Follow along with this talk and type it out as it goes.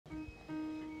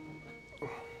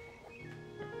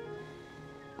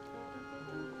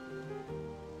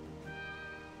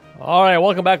All right,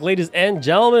 welcome back, ladies and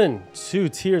gentlemen, to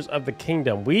Tears of the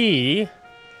Kingdom. We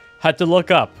had to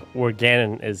look up where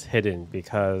Ganon is hidden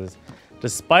because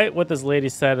despite what this lady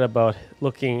said about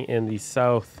looking in the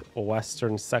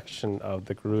southwestern section of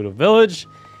the Gerudo village,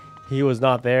 he was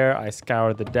not there. I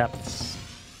scoured the depths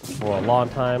for a long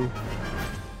time.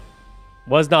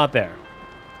 Was not there.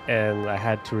 And I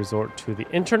had to resort to the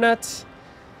internet.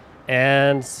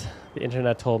 And the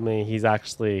internet told me he's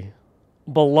actually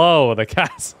below the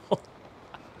castle.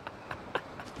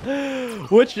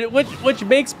 which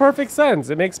makes perfect sense.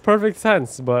 It makes perfect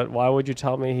sense, but why would you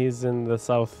tell me he's in the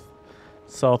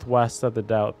southwest of the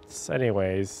depths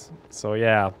anyways? So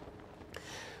yeah.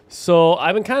 So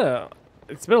I've been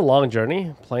it's been a long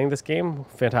journey playing this game.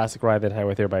 Fantastic ride the entire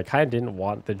way through, but I kind of didn't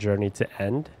want the journey to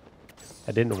end.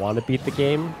 I didn't want to beat the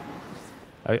game.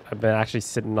 I've been actually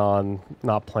sitting on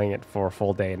not playing it for a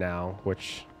full day now,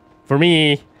 which for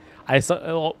me,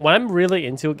 when I'm really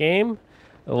into a game,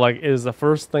 like, it is the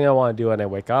first thing I want to do when I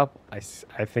wake up. I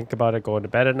think about it going to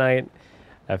bed at night.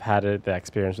 I've had the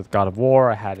experience with God of War.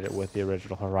 I had it with the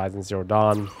original Horizon Zero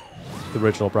Dawn, the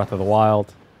original Breath of the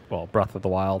Wild. Well, Breath of the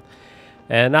Wild.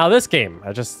 And now this game,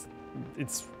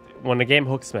 it's when the game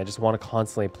hooks me, I just want to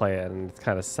constantly play it. And it's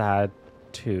kind of sad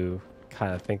to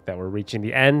kind of think that we're reaching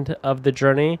the end of the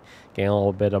journey. Getting a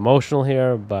little bit emotional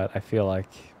here, but I feel like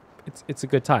it's a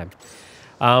good time.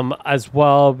 As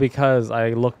well, because I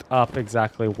looked up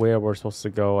exactly where we're supposed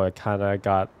to go, I kind of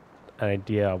got an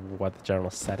idea of what the general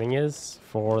setting is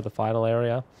for the final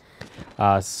area.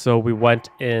 So we went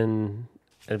in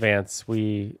advance.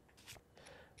 We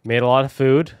made a lot of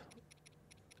food,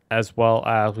 as well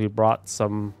as we brought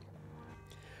some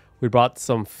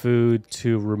food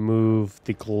to remove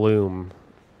the gloom,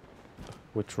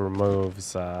 which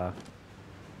removes the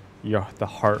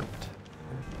heart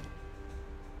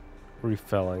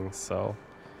refilling. So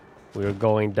we're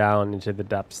going down into the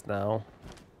depths now.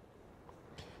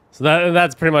 So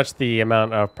that's pretty much the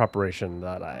amount of preparation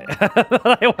that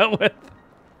I went with.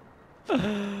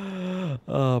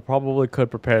 Probably could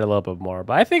prepare a little bit more,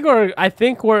 but I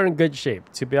think we're in good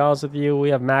shape. To be honest with you, we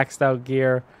have maxed out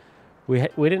gear. We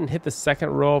didn't hit the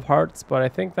second row of hearts, but I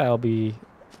think that'll be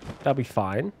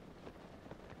fine.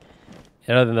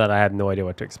 And other than that, I have no idea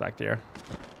what to expect here.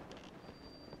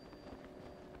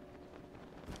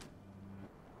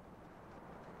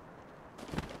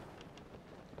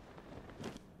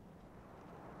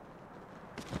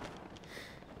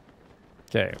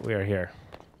 Okay, we are here.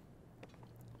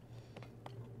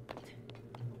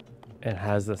 It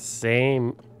has the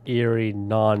same eerie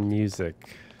non-music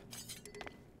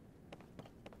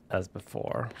as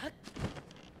before.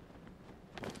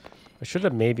 I should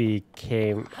have maybe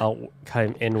came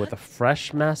in with a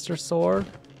fresh Master Sword,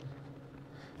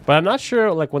 but I'm not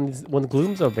sure. Like when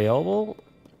Gloom's available,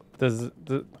 does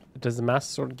the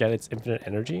Master Sword get its infinite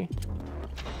energy?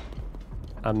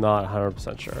 I'm not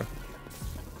 100% sure.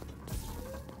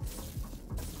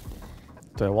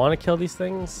 Do I want to kill these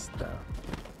things? No.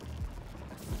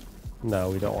 No,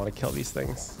 we don't want to kill these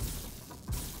things.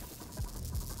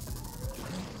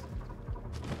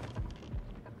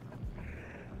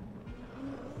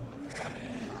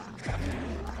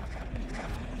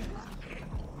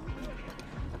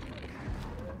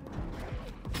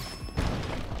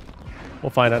 We'll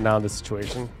find out now in this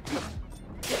situation.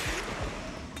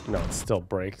 No, it still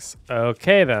breaks.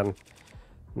 Okay, then.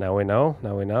 Now we know.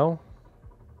 Now we know.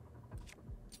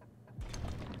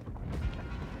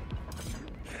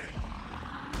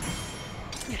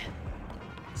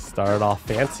 Started off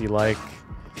fancy like.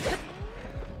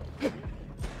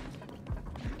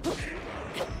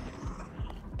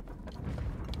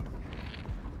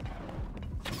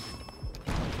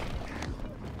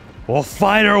 We'll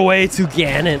fight our way to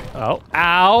Ganon. Oh,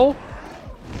 ow.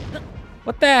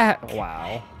 What the heck?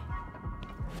 Wow.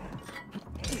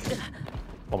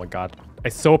 Oh my god. I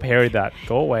so parried that.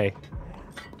 Go away.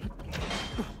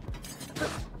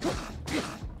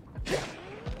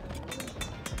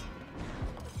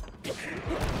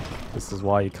 This is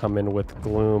why you come in with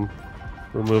Gloom,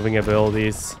 removing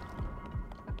abilities.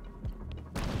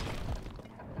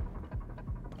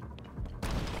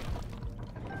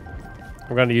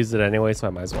 We're going to use it anyway, so I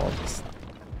might as well just...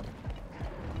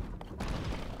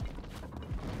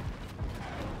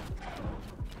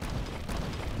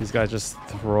 These guys just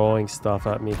throwing stuff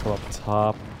at me from up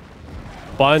top.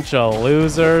 Bunch of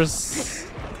losers.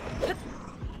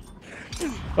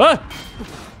 Ah!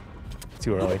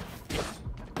 Too early.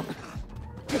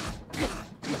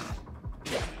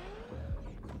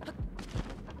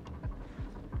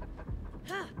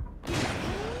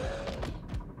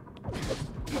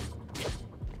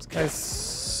 This guy's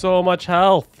so much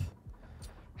health.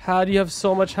 How do you have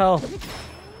so much health?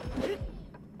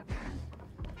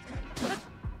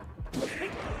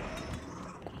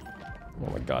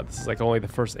 Oh my god, this is like only the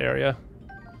first area.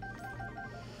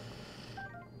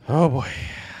 Oh boy.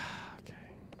 Okay.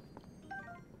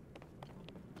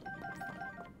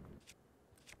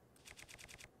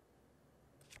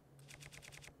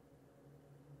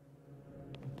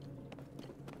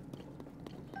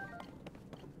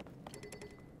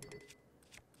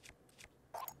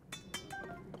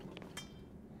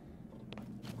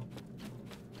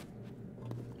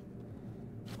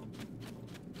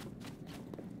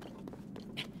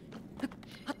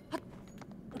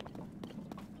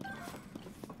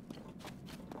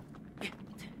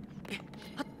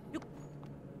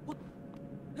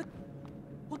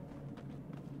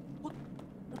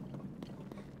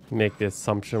 Make the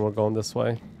assumption we're going this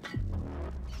way.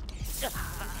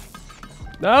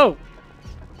 No!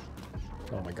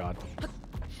 Oh my god.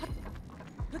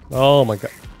 Oh my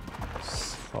god.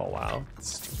 Oh wow.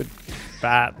 Stupid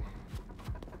bat.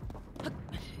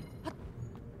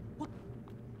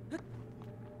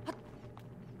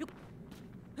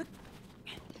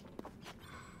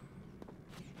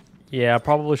 Yeah, I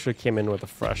probably should have came in with a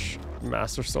fresh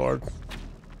Master Sword.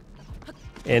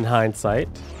 In hindsight.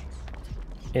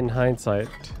 In hindsight.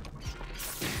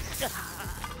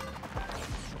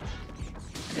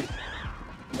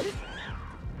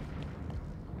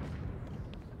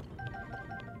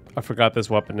 I forgot this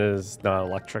weapon is not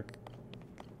electric.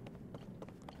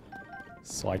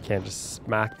 So I can't just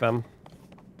smack them.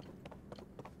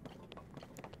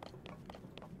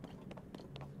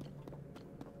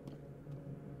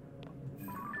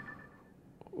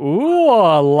 Ooh,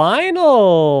 a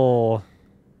Lionel!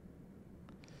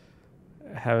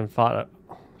 Haven't fought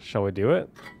it. Shall we do it?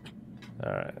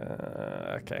 Alright,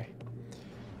 okay.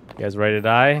 You guys ready to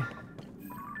die?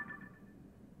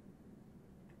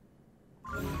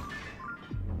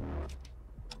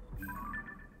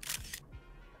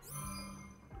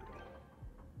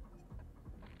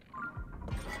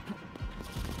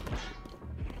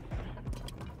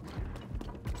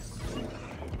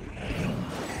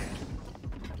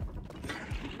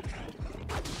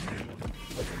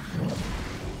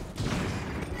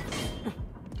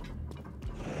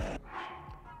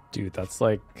 Dude, that's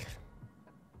like...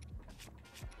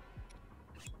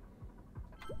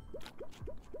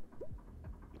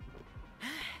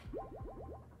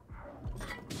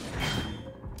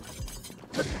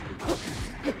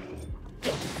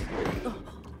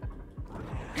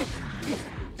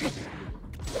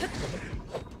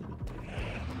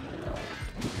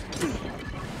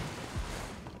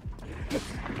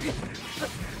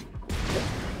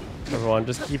 Everyone,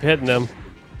 just keep hitting them.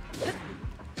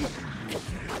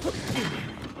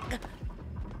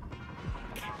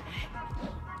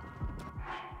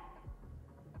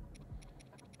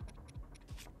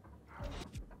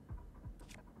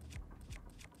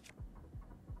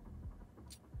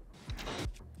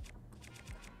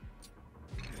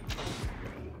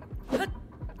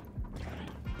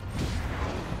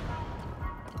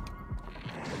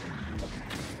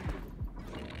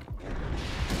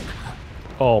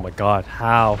 Oh my god,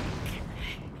 how?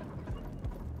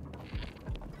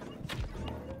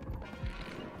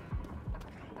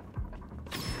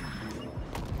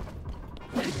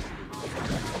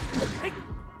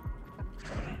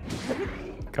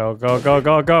 Go, go, go,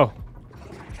 go, go.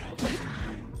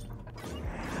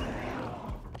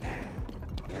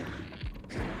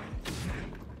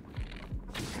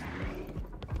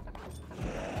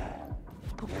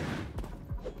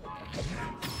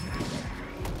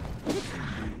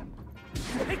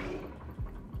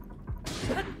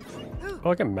 Oh,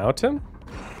 I can mount him?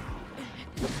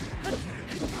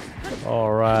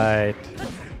 All right.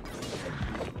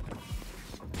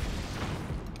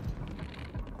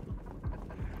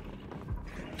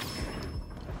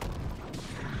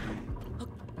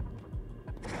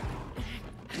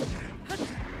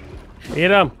 Eat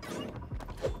him.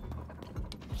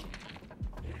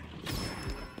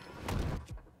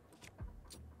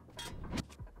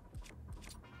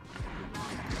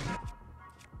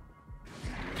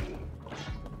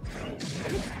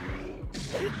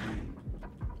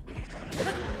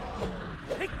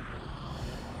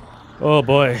 Oh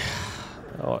boy.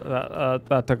 Oh,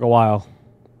 that took a while.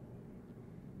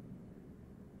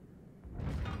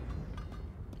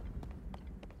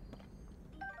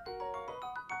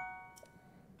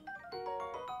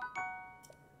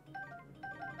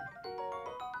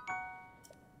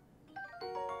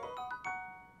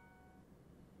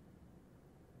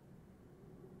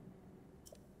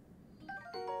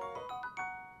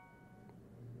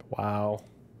 Wow.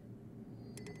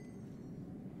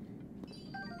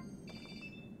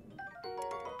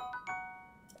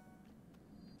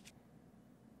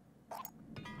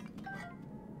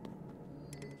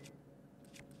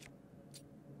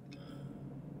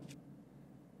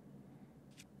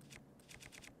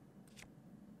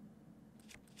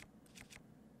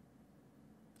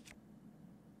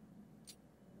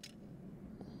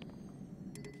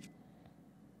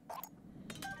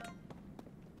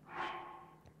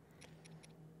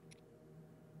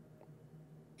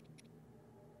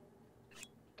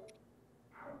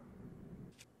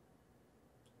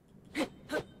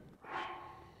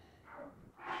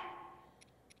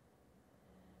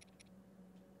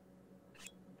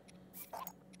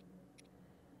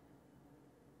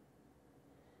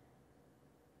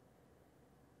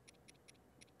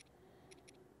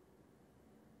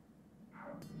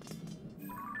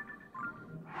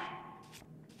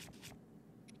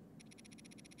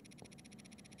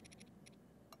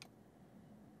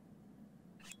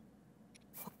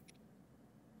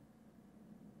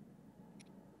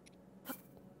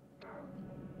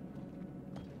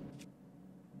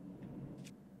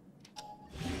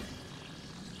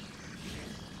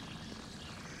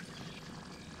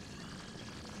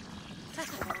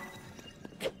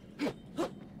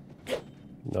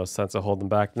 No sense of holding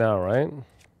back now, right?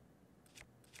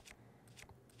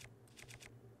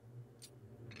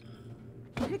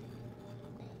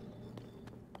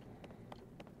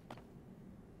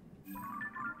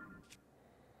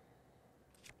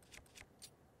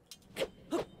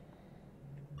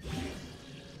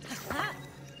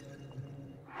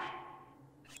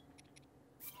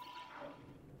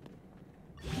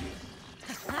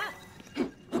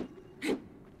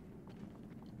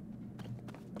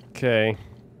 Okay.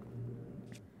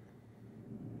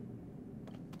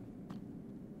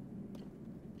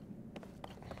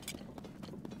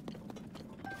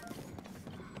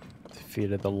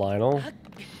 Defeated the Lionel.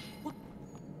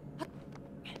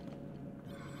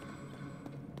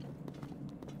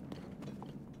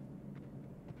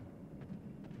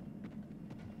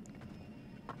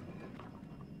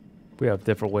 We have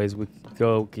different ways we could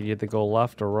go. Could either go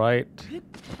left or right.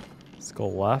 Let's go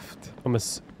left.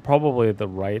 Probably the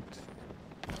right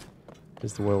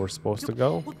is the way we're supposed to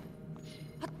go.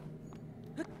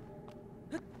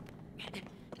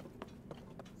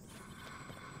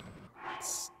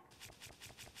 Let's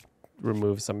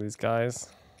remove some of these guys.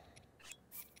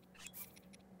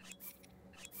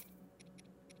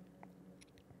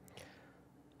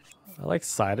 I like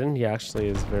Sidon. He actually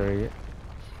is very...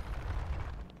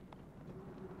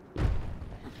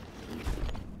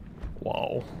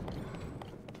 Whoa.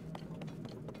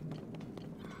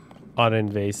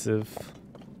 Uninvasive.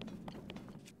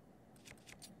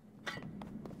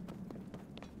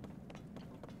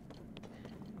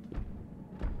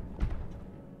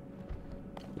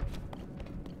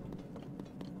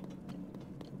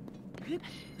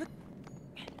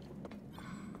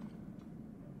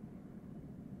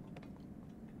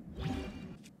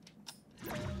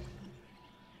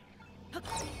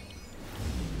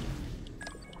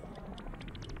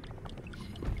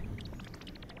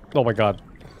 Oh my god.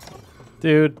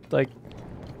 Dude, like...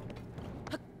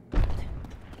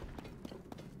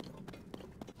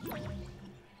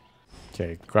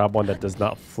 Okay, grab one that does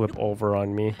not flip over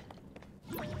on me.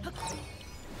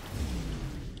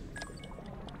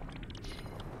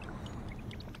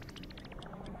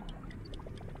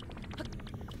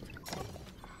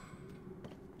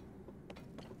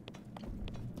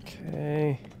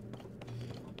 Okay.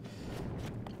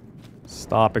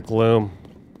 Stop it, Gloom.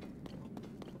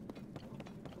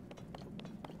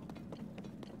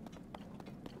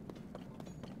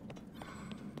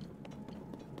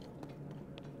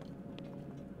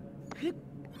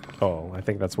 Oh, I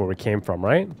think that's where we came from,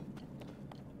 right?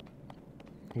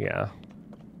 Yeah.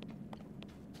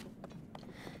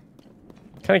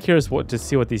 Kind of curious to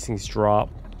see what these things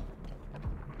drop.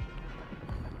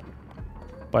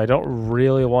 But I don't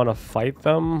really want to fight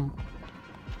them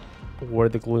where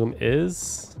the Gloom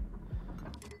is.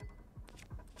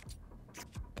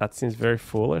 That seems very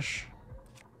foolish.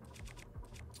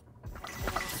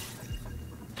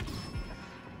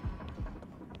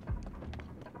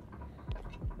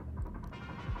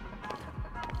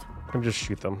 And just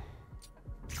shoot them.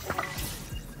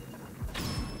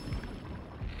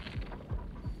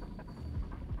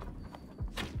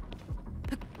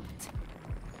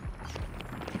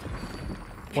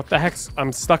 What the heck?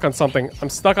 I'm stuck on something. I'm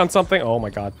stuck on something. Oh my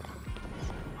god.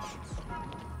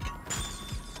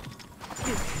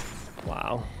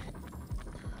 Wow.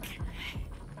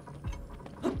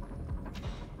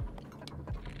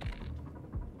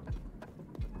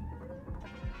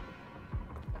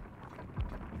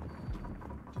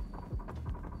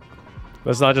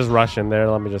 Let's not just rush in there.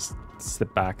 Let me just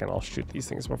sit back and I'll shoot these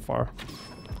things from far.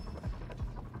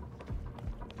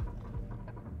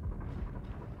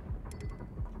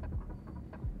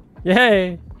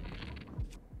 Yay!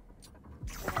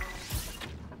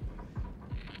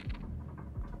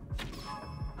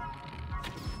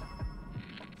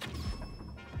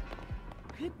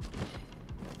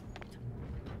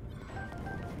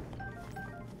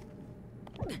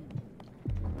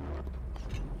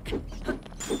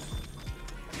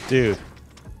 Dude,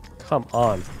 come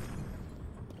on.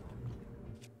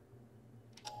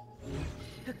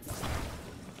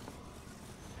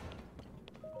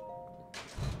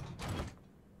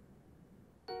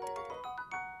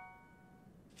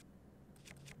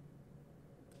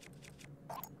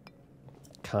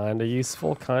 Kinda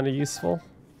useful, kinda useful.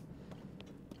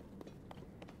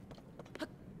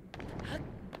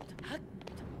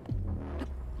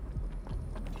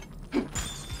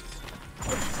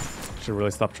 Should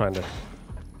really stop trying to...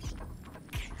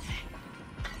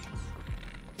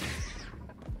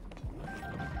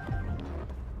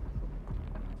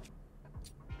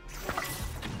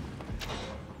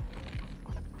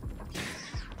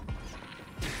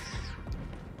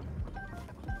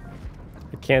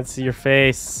 can't see your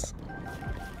face.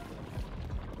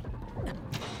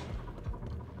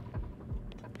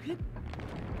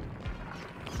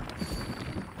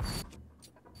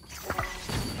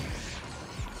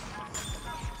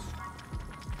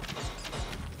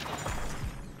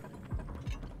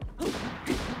 I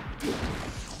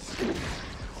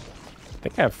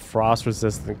think I have frost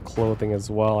resistant clothing as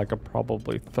well. I could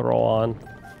probably throw on.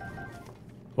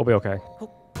 We'll be okay.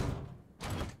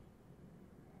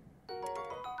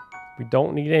 We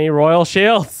don't need any royal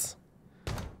shields.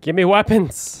 Give me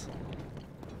weapons.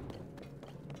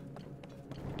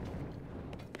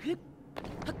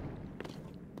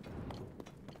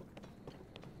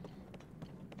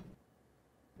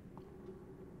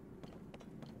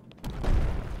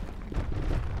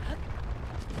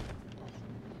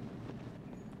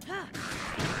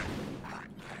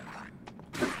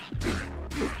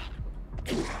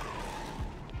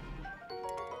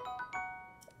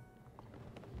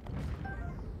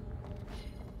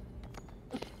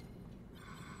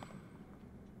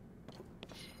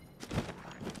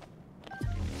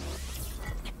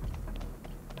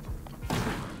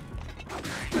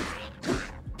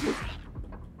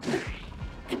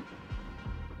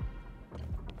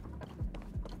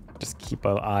 Just keep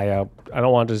an eye out. I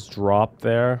don't want to just drop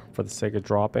there for the sake of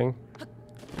dropping.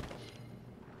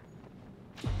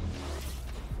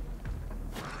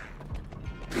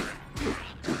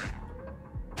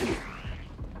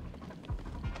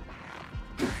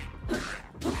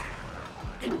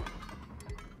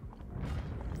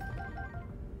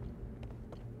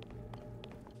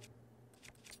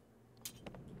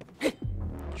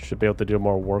 Should be able to do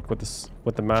more work with this,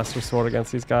 with the Master Sword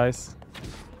against these guys.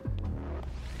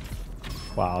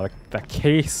 Wow, that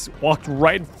case walked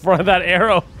right in front of that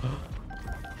arrow.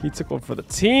 He took one for the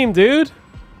team, dude. I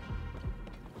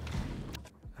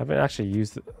haven't actually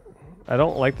used it. I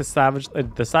don't like the Savage.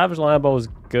 The Savage Lion Bow is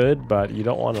good, but you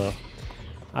don't want to.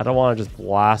 I don't want to just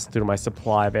blast through my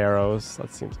supply of arrows.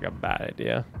 That seems like a bad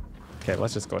idea. Okay,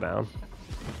 let's just go down.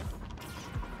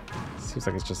 Seems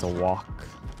like it's just a walk.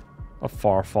 A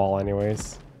far fall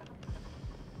anyways.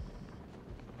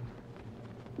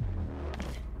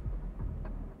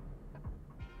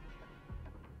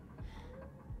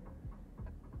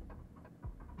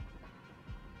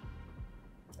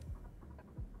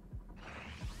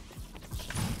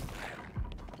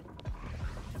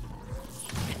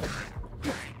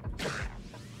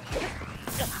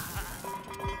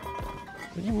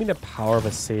 What do you mean the power of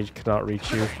a sage cannot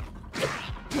reach you?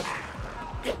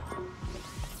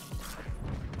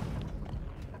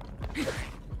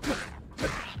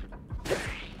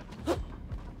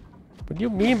 What do you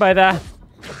mean by that?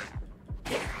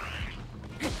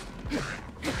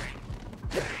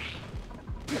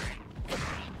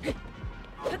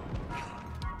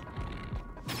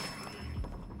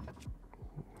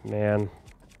 Man.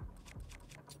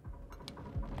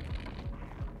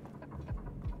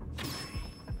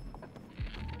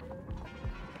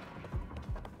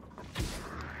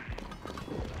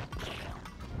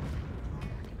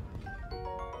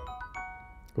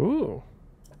 Ooh.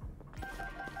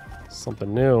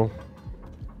 Something new.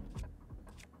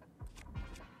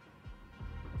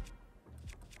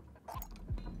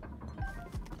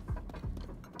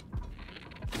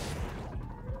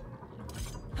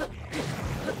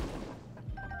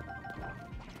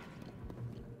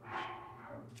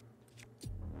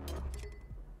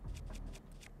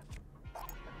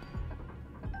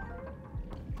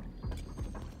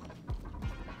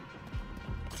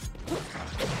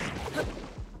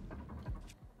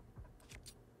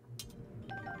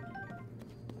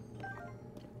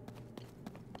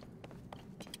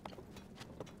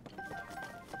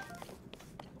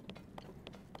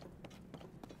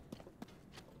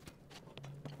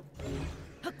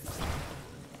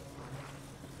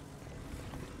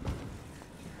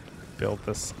 Build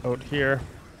this out here.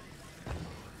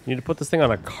 You need to put this thing on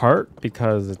a cart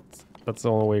because that's the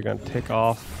only way you're gonna take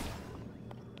off.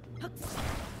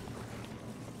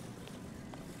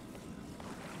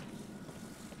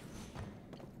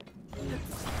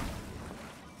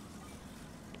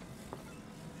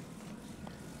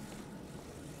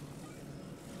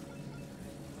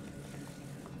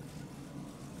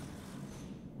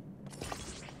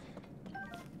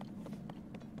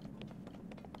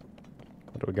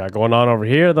 What do we got going on over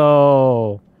here,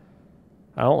 though?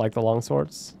 I don't like the long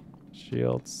swords.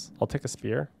 Shields. I'll take a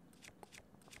spear.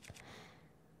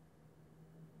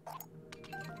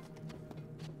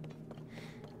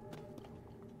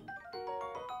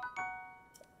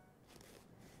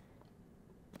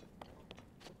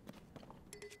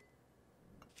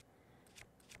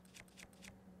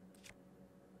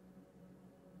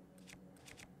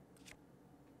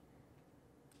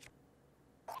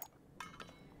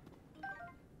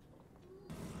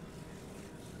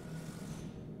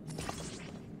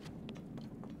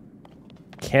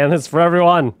 cannons for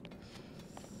everyone.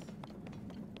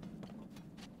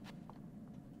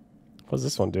 What does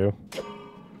this one do?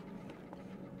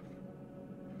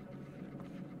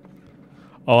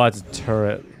 Oh, that's a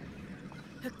turret.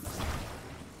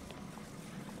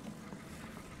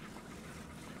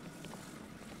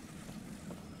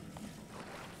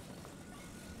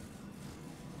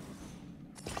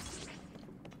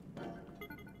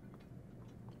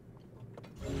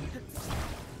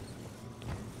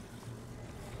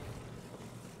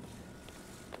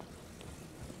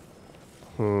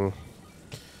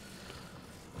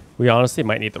 We honestly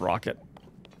might need the rocket.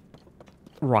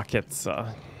 Rockets,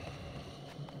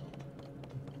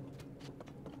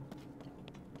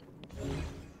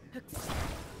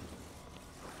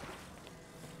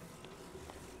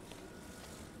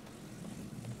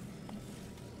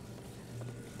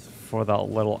 for that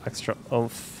little extra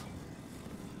oomph.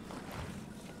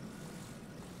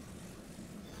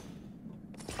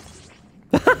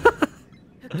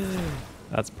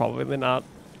 That's probably not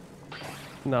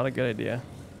a good idea.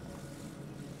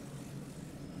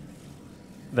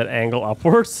 That angle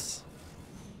upwards?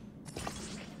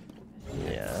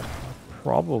 Yeah,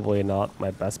 probably not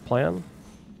my best plan.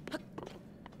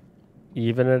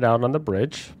 Even it out on the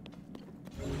bridge.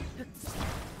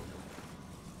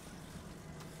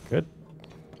 Good.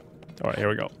 All right, here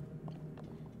we go.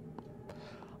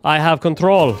 I have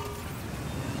control.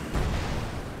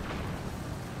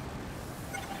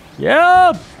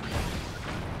 Yep.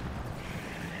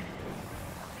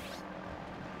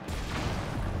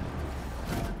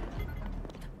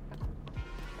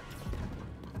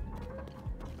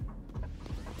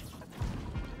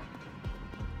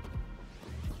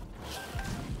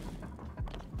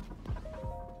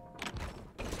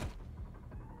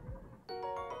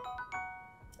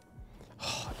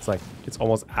 It's like, it's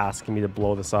almost asking me to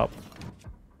blow this up.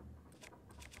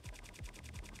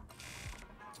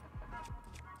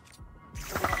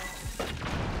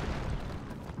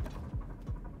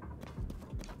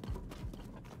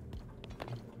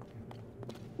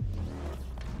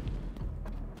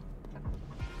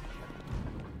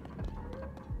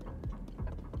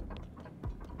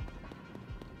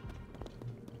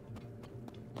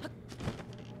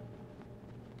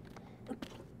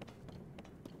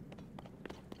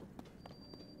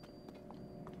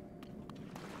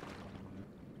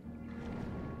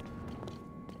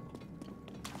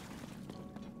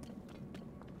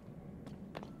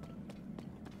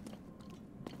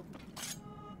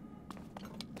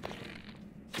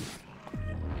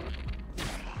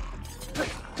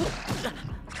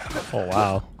 Oh,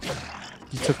 wow.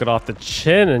 You took it off the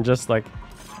chin and just, like,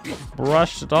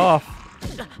 brushed it off.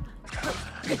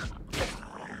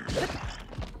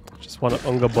 Just want to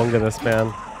unga bunga this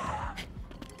man.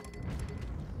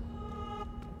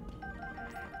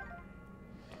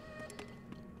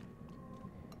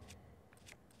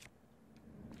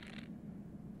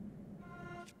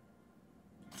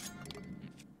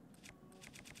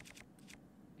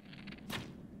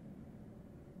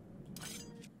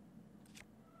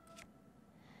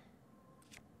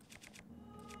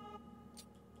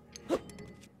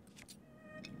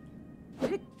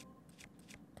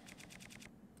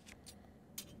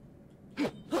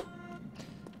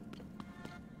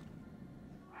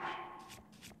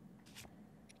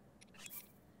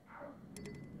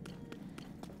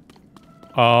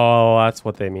 Oh, that's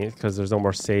what they mean, because there's no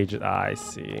more sage. I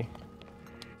see.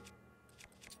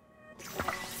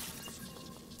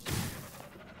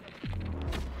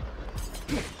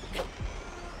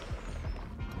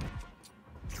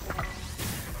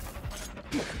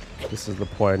 This is the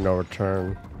point of no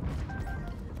return.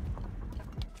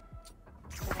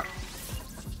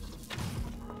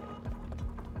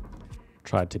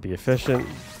 Tried to be efficient.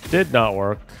 Did not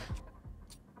work.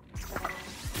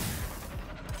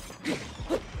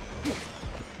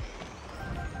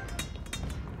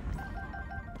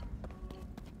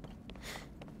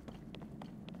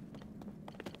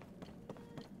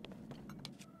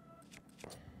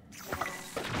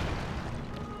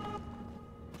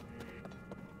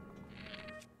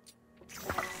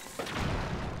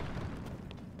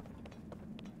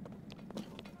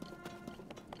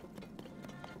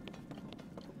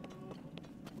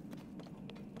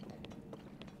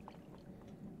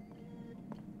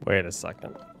 Wait a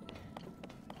second.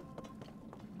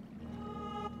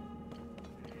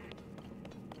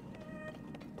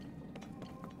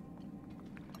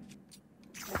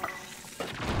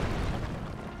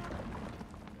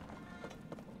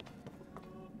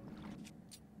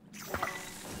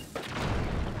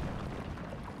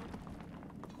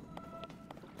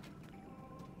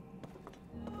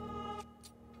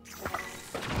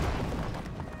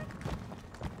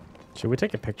 Should we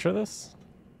take a picture of this?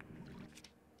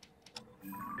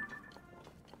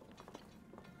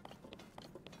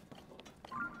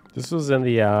 This was in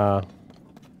the, Oh,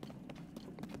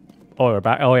 we're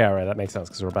back. Oh, yeah, right. That makes sense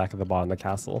because we're back at the bottom of the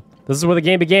castle. This is where the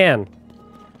game began.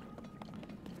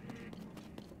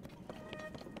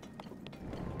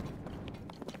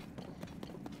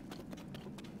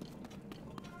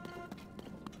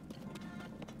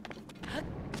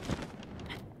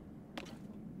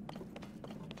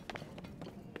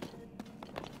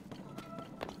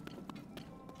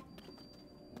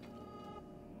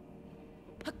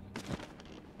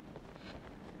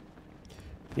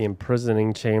 The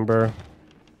imprisoning chamber.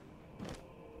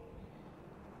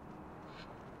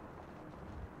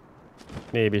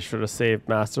 Maybe should have saved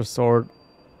Master Sword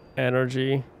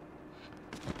energy.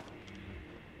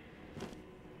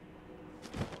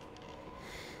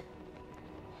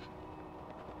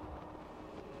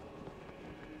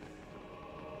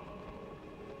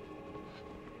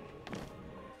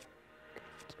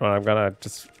 So I'm gonna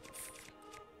just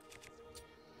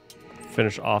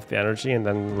finish off the energy and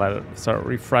then let it start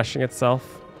refreshing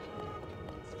itself.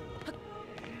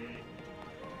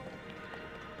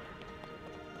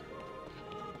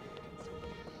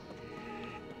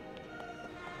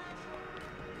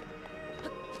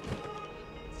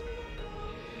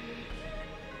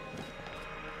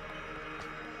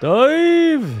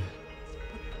 Dive!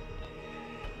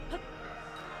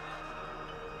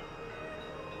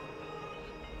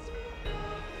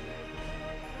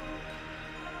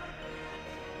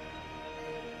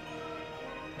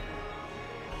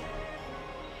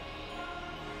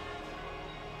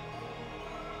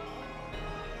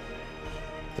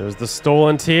 There's the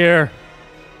stolen tear.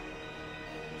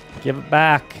 Give it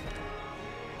back.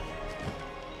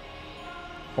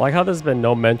 I like how there's been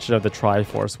no mention of the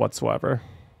Triforce whatsoever.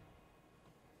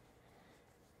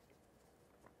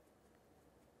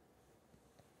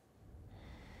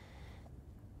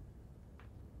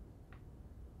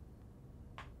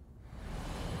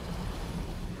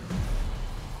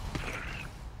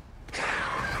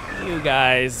 You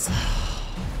guys.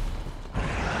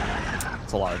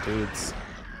 It's a lot of dudes.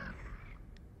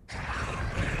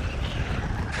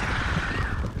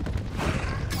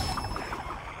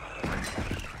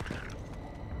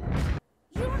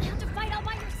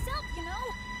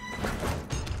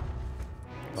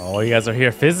 Oh, you guys are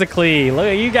here physically. Look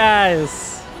at you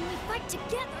guys. When we fight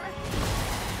together,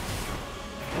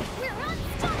 we're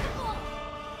unstoppable.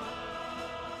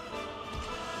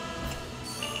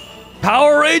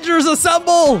 Power Rangers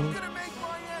assemble! I'm gonna make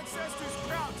my ancestors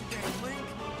proud today, Link.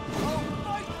 I'll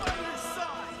fight by your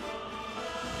side.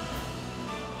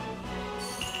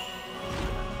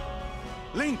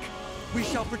 Link, we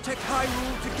shall protect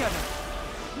Hyrule together.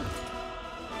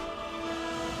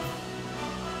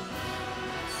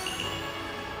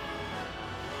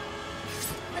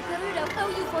 Owe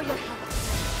you for your help.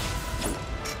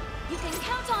 You can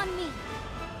count on me.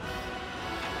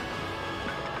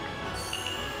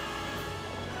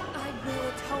 I will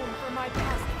atone for my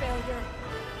past failure.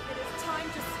 It is time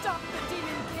to stop the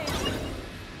Demon King.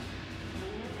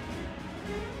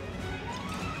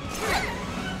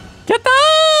 Get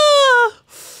that!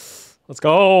 Let's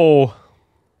go.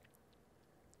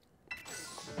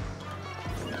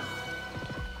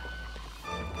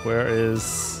 Where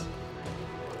is...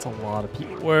 It's a lot of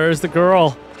people. Where is the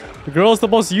girl? The girl is the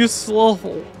most useful.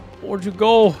 Where'd you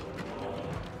go?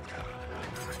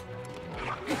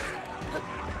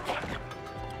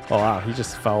 Oh wow, he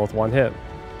just fell with one hit.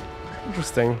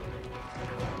 Interesting.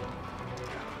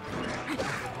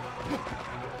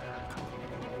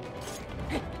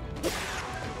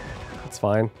 It's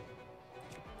fine.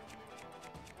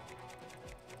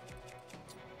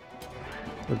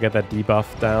 We'll get that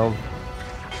debuff down.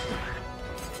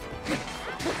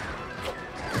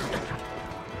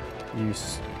 You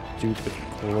stupid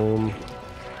gloom.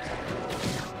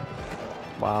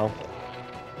 Wow.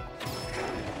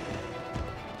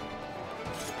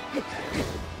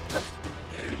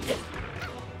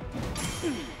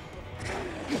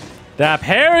 That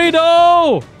parry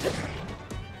though!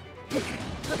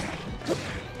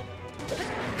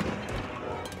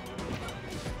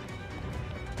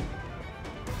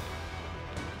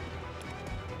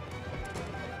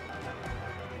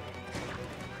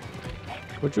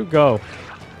 Where'd you go?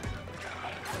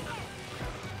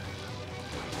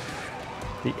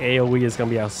 The AoE is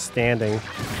gonna be outstanding.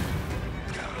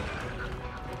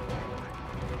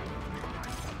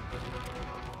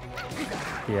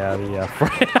 Yeah, the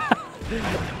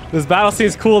this battle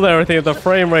seems cool and everything. The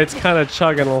frame rate's kind of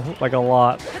chugging like a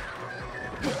lot.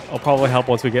 It'll probably help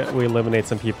once we eliminate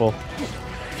some people.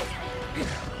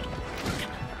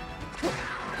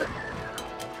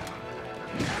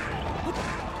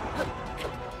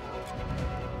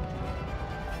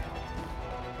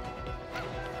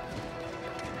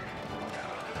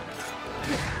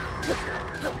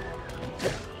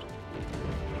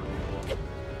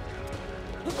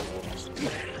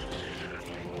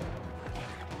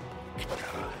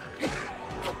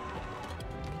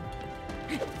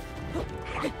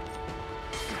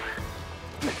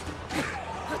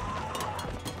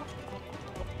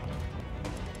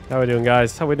 How we doing,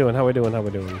 guys? How we doing? How we doing? How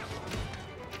we doing?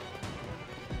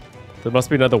 There must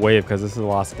be another wave because this is the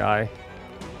last guy.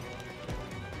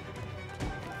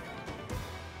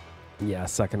 Yeah,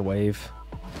 second wave.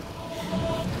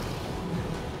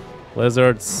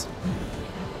 Lizards.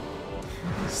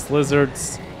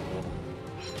 Slizzards.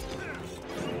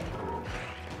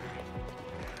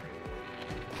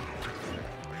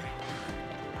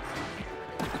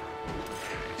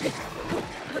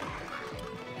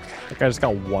 That guy just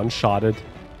got one-shotted.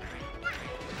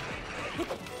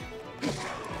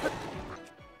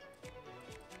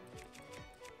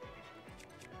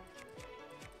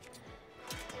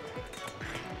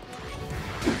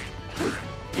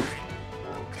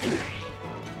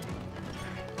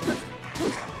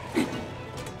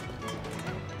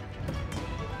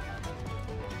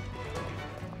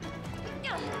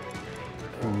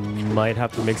 Might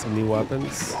have to make some new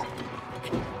weapons.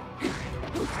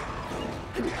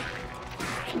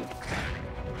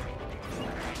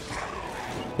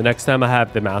 The next time I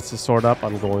have the Master Sword up,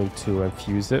 I'm going to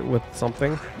infuse it with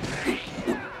something.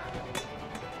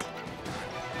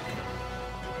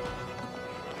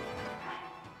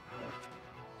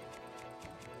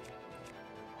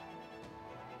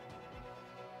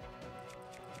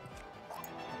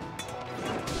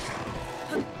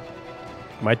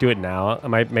 Might do it now. I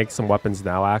might make some weapons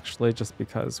now, actually, just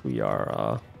because we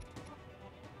are...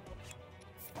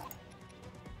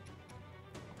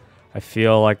 I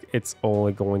feel like it's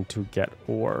only going to get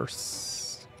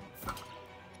worse.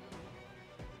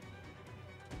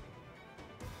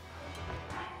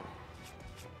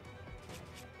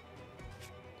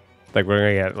 Like, we're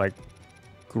gonna get, like,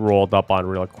 rolled up on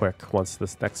real quick once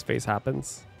this next phase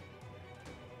happens.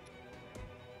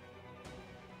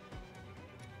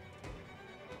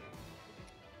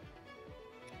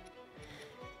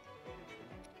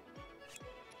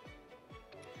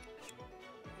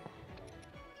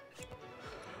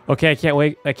 Okay, I can't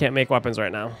wait. I can't make weapons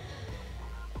right now.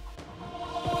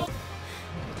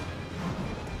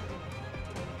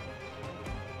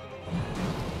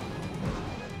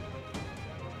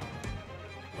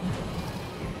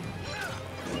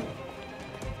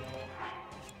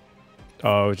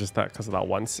 Oh, just that because of that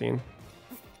one scene.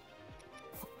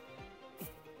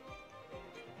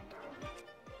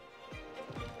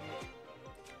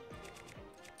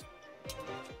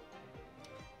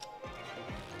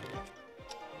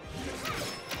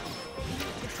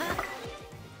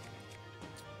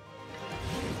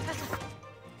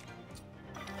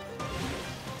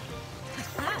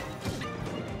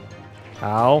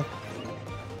 Ow.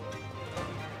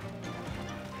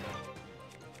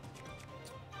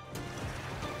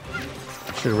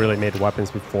 Should have really made weapons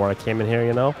before I came in here,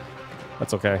 you know?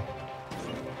 That's okay.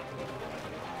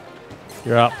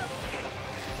 You're up.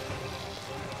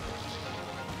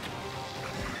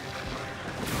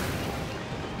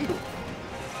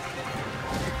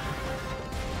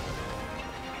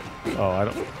 Oh, I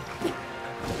don't...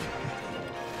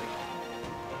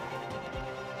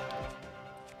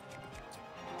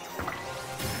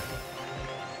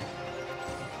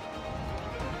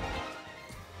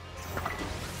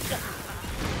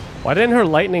 Why didn't her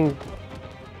lightning...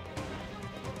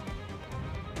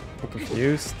 I'm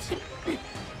confused.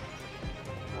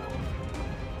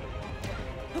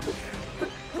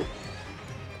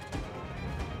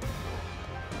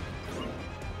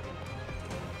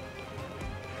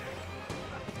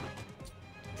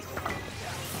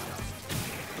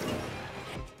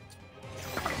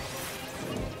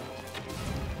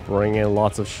 Bring in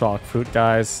lots of shock fruit,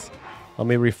 guys. Let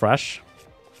me refresh.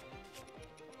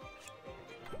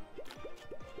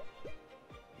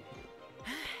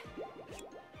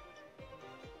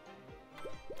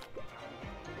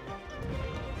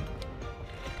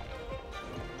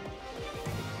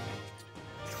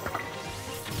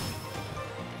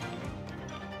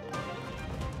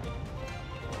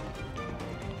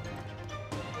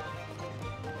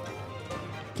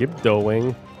 Keep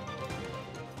doing.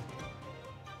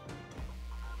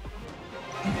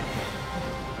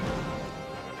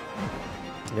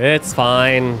 It's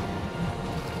fine.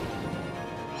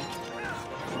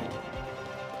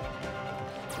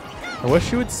 I wish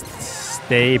she would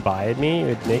stay by me.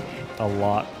 It would make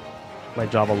my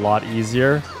job a lot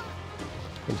easier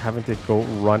than having to go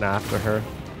run after her.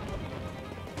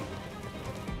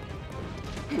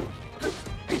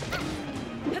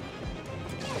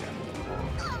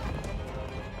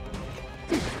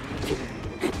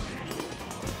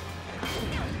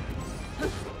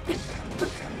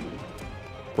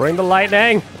 Bring the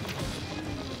lightning!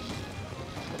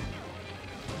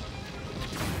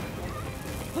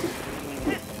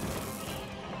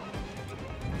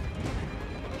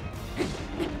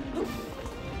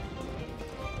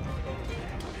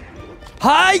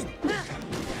 Hi!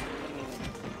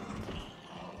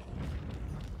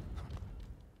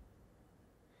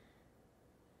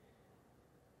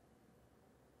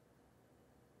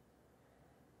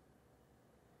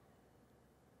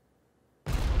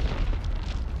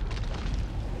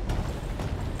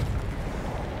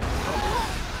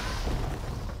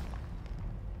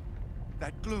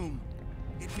 That gloom,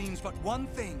 it means but one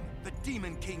thing. The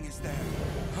Demon King is there.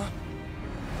 Huh?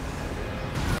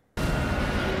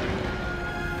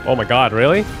 Oh my god,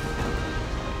 really?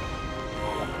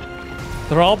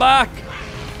 They're all back!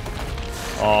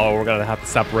 Oh, we're gonna have to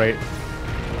separate.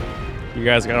 You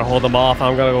guys are gonna hold them off.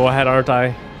 I'm gonna go ahead, aren't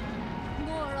I?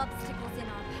 More obstacles in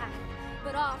our path,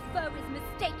 but our foe is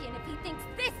mistaken if he thinks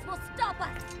this will stop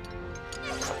us.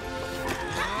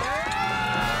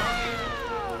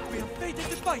 We have fated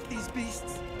to fight these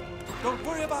beasts. Don't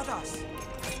worry about us.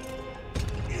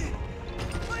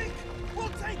 Link, we'll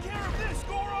take care of this,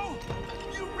 Goro.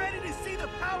 You ready to see the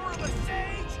power of a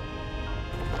sage?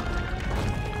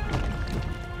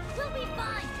 We'll be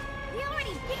fine. We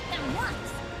already beat them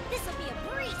once. This will be a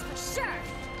breeze for sure.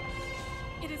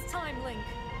 It is time, Link.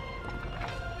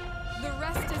 The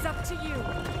rest is up to you.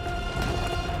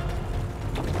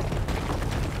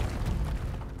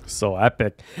 So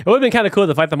epic. It would have been kind of cool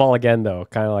to fight them all again, though.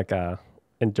 Kind of like a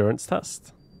endurance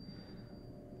test.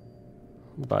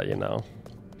 But, you know.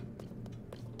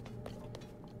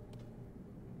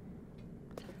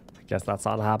 I guess that's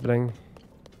not happening.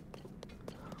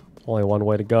 Only one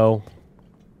way to go.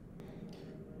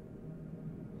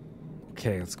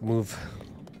 Okay, let's move.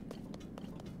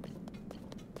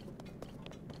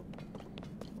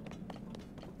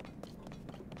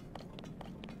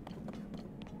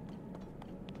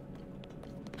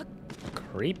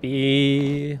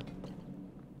 Creepy.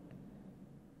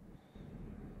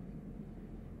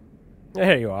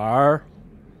 There you are.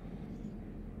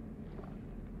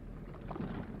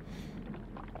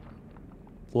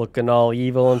 Looking all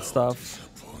evil and stuff.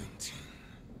 Disappointing.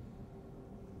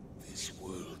 This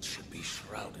world should be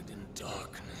shrouded in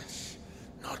darkness,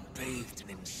 not bathed in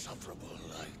insufferable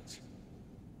light.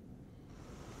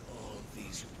 All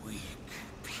these weak,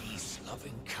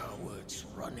 peace-loving cowards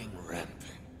running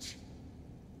rampant.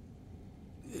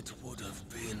 It would have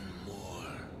been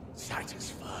more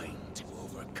satisfying to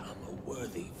overcome a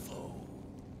worthy foe.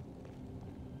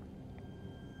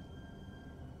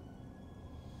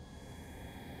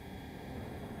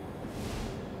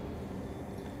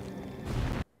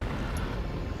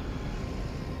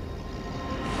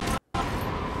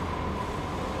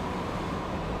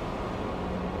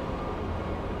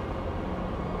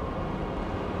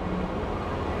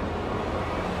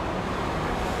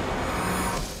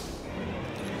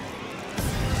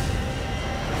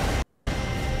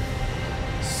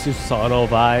 Susano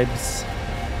vibes.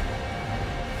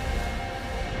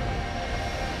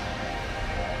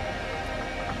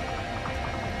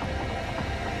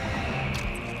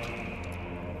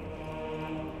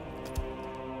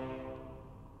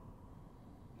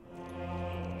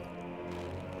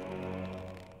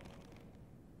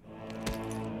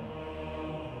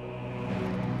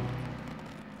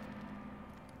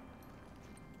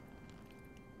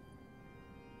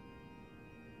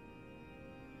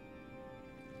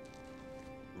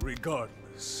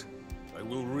 Regardless, I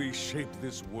will reshape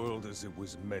this world as it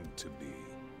was meant to be.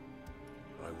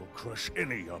 I will crush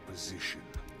any opposition.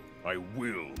 I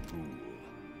will rule.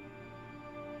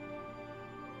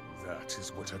 That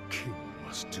is what a king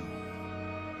must do.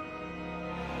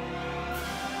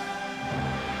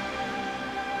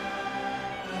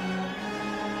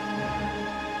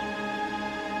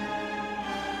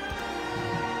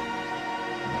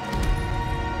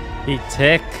 He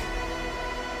tick.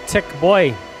 Tick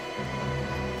boy.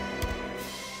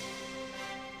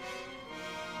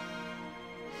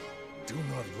 Do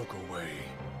not look away.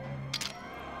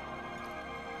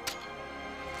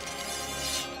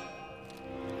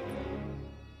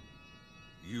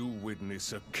 You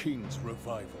witness a king's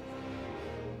revival.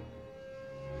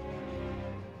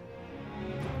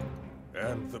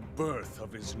 And the birth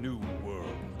of his new world.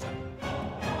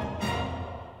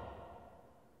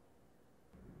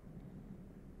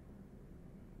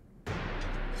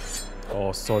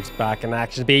 Oh, sword's back in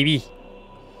action, baby.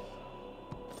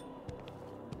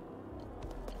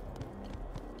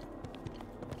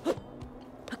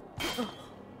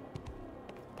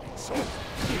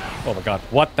 Oh my god,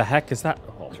 what the heck is that?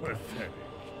 Oh, Pathetic.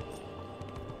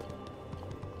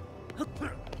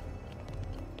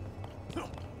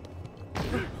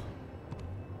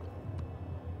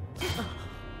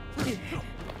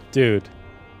 dude.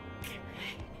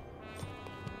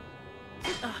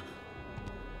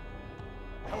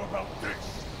 How about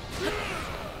this?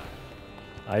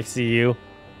 I see you.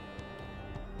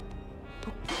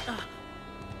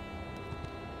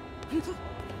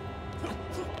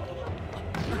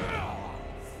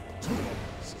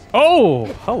 Oh,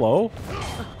 hello.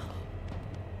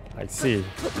 I see.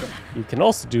 You can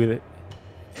also do that.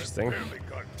 Interesting.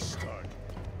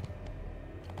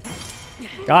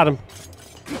 Got him.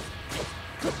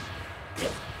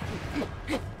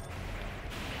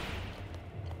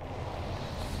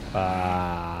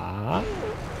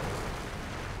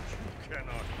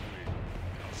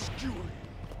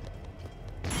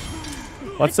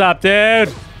 What's up,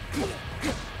 dude?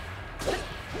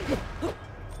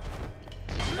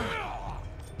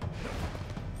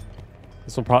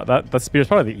 This one that spear is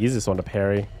probably the easiest one to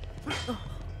parry,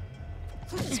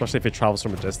 especially if it travels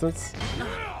from a distance.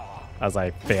 As I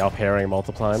fail parrying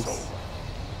multiple times.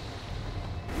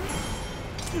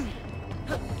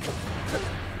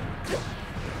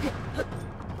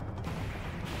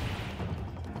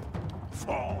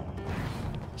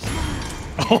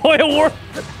 Oh, it worked!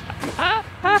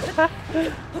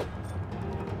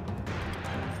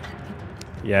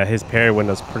 Yeah, his parry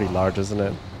window's pretty large, isn't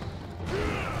it?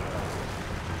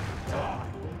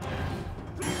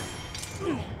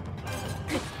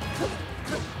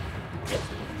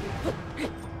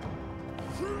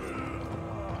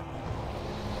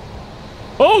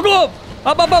 Oh, go up!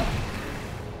 Up, up, up!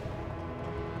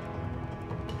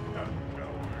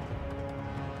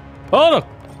 Oh, no!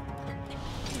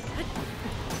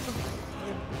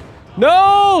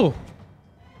 No!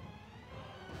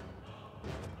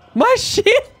 My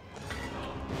shit!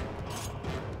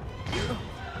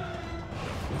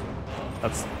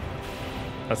 That's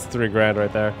 $3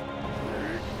 right there.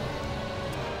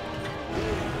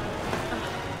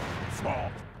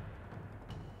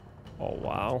 Oh,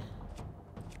 wow.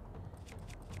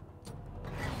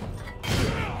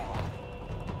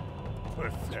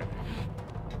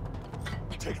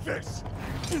 Take this.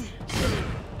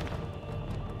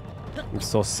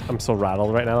 I'm so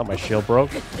rattled right now that my shield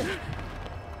broke.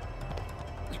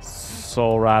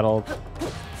 So rattled.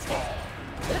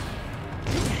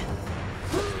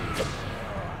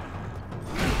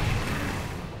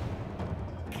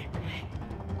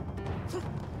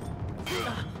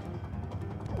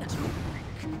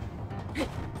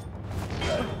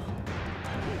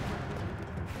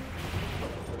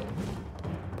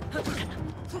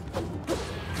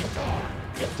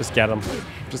 Just get him.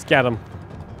 Just get him.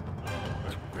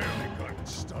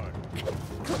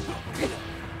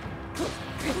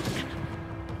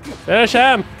 Finish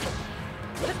him!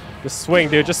 Just swing,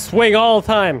 dude. Just swing all the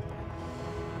time.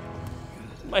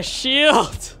 My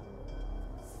shield!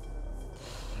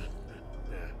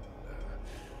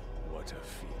 What a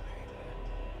feeling.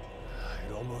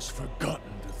 I'd almost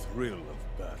forgotten the thrill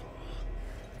of battle.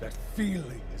 That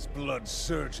feeling as blood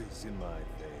surges in my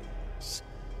veins.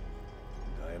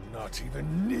 And I am not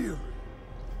even nearing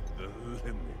the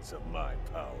limits of my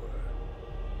power.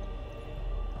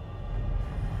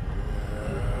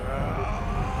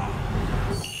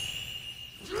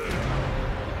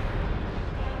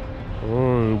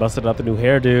 Busted out the new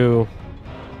hairdo.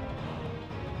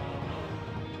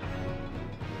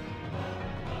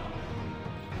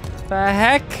 The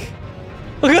heck?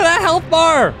 Look at that health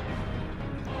bar!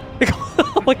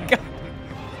 Oh my god.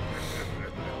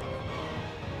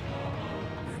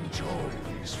 Enjoy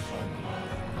these fun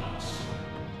moments.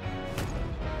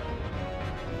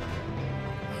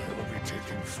 I will be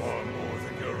taking far more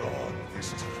than you're on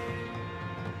this time.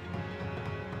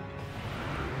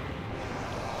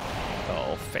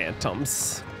 Oh,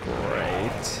 phantoms.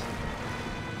 Great.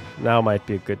 Now might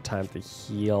be a good time to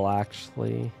heal,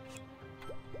 actually.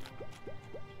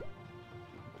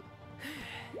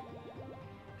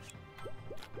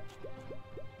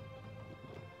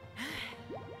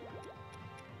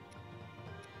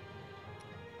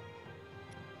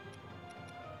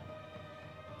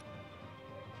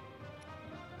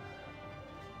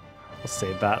 I'll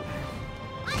save that.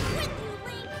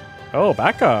 Oh,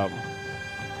 back up.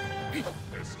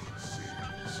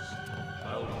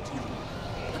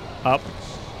 Up.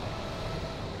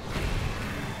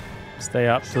 Stay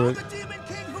up to it. The Demon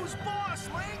King who's boss,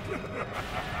 Link!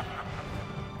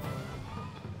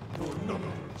 Your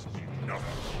numbers mean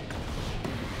nothing.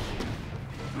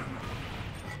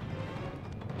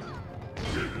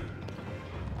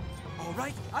 All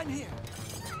right, I'm here.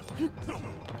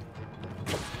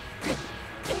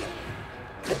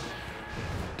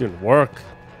 Didn't work.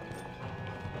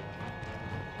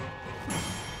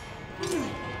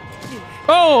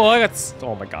 Oh, I got.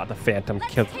 Oh my god, the phantom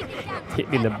killed. Hit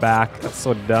me in the back. That's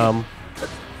so dumb.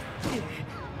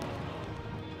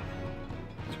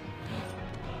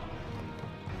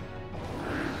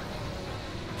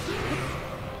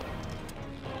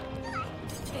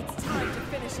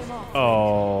 lost.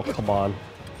 Oh, come on.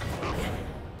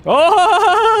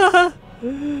 Oh!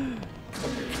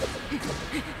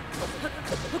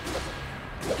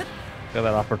 Got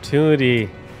that opportunity.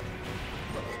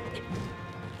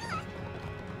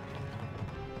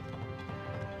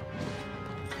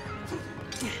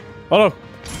 Oh no!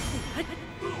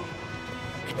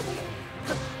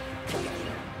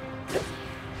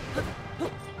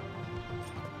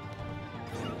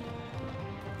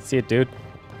 See it, dude.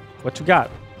 What you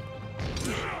got?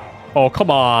 Oh,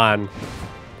 come on.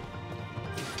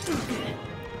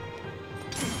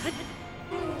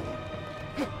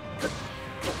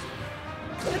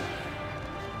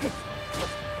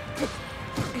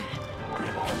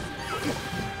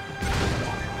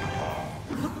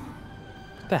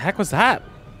 What the heck was that?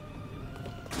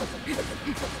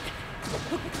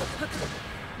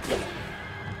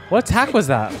 What attack was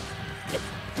that?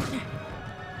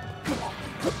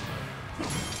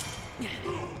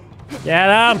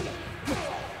 Get him!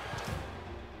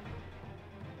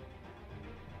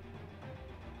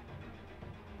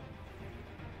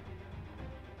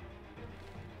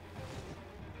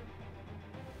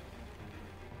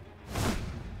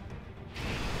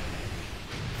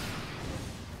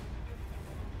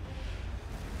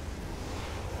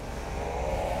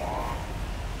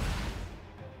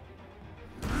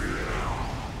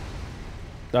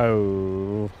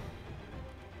 Oh.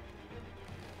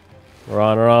 We're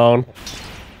on our own.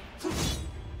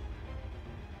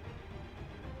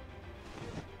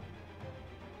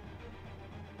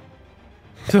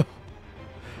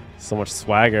 So much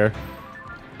swagger.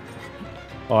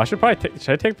 Oh, I should probably take.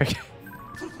 Should I take pick?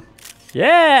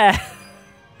 Yeah!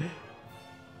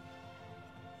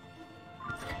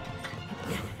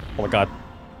 Oh my god.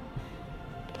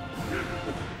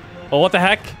 Oh, what the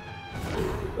heck?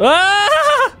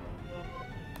 Ah!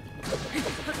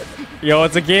 Yo,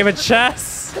 it's a game of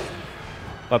chess.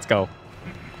 Let's go.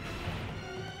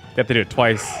 You have to do it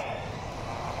twice.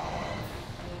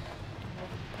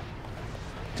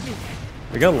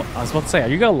 I was about to say, are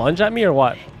you gonna lunge at me or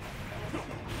what?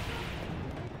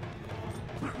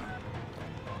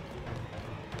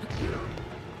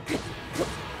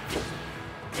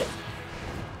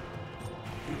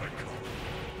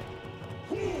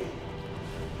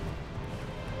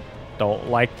 Don't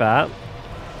like that.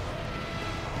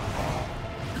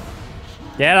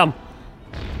 Get him!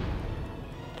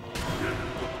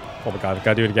 Oh my god, I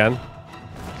gotta do it again.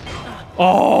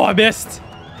 Oh, I missed!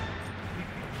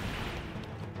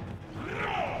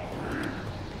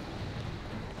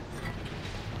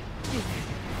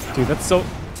 Dude, that's so...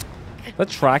 That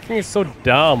tracking is so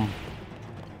dumb.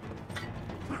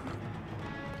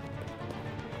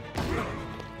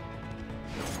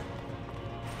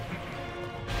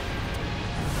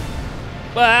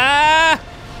 Ah!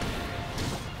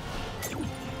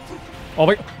 Oh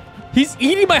my... He's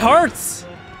eating my hearts!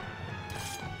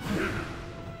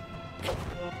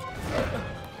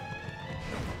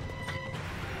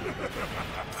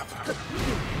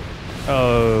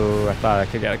 Oh, I thought I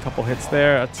could get a couple hits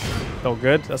there. That's no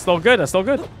good. That's no good. That's no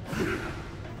good.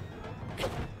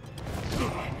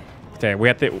 Okay, we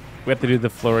have to do the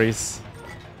flurries.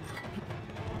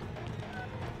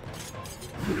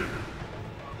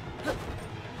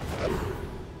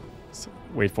 So,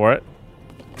 wait for it.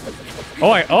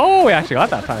 Oh, we actually got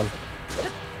that time.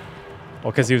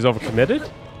 Oh, because he was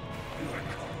overcommitted?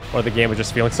 Or the game was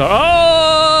just feeling sorry.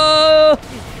 Oh!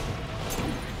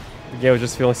 The game was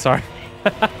just feeling sorry.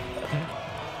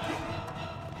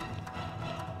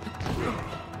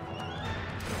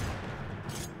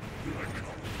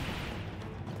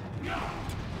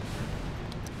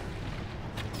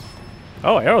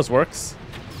 Oh, arrows works.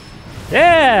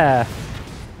 Yeah!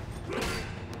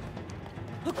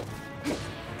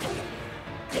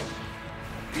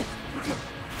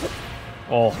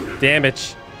 Oh,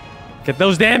 damage. Get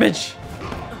those damage.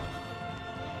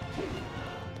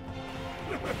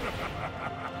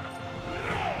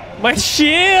 My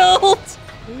shield!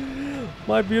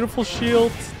 My beautiful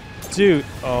shield. Dude.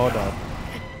 Oh, no.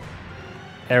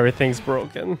 Everything's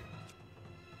broken.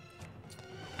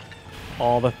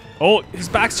 All the... Oh, his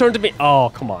back's turned to me.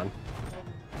 Oh, come on.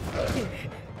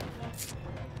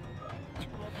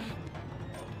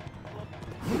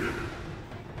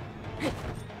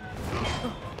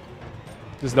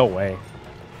 There's no way.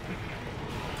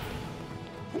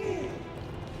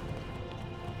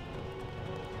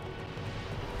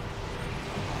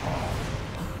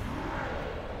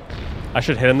 I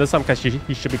should hit him this time because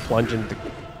he should be plunging.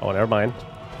 Oh, never mind.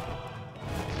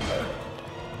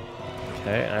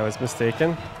 Okay, I was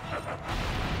mistaken.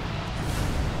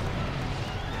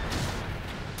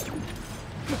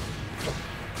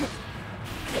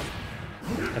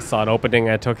 Saw an opening,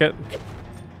 I took it.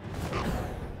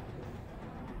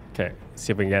 Okay,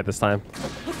 see if we can get it this time.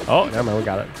 Oh, never mind, we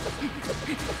got it.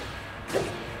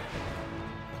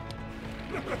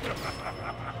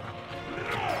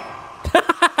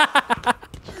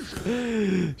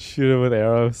 Shoot him with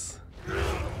arrows.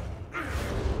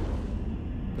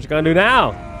 What you gonna do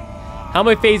now? How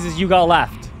many phases you got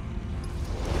left?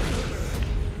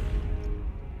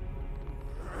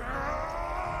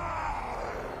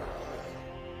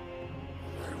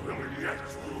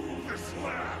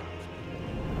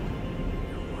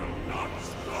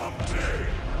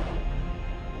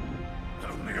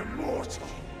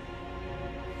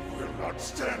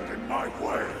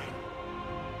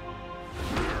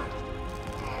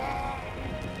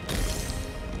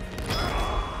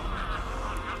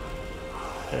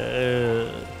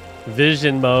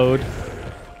 Vision mode.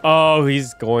 Oh,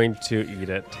 he's going to eat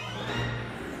it.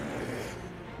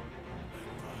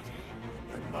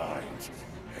 My mind,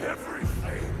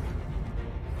 everything.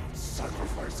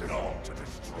 Sacrifice it all to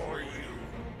destroy you.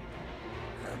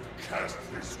 And cast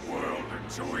this world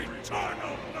into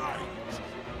eternal night.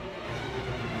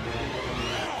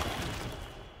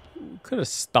 Could have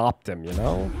stopped him, you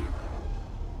know?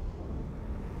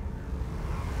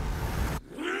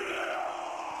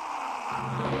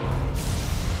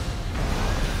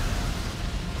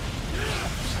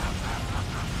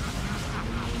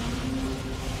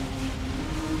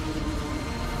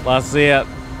 Let's see it.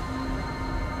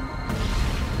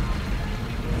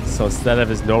 So instead of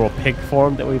his normal pig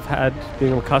form that we've had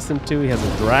being accustomed to, he has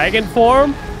a dragon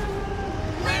form.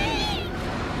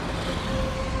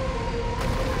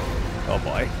 Oh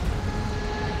boy.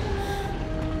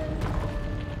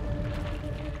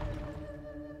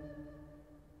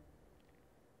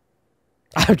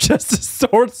 I'm just a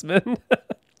swordsman.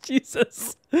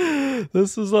 Jesus.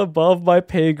 This is above my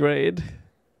pay grade.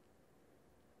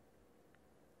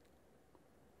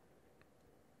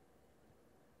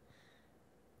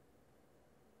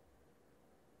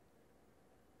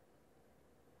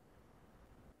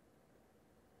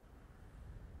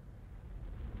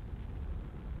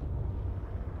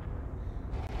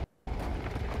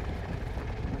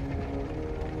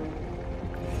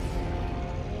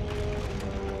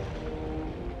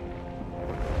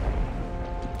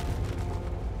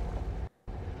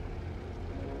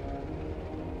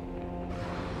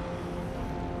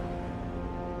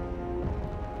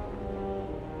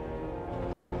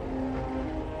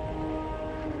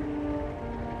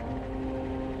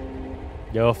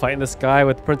 Yo, fighting this guy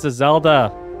with Princess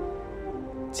Zelda.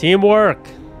 Teamwork.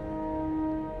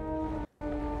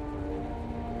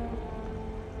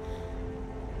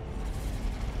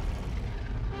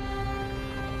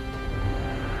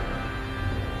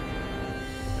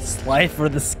 Slide for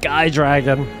the Sky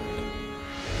Dragon.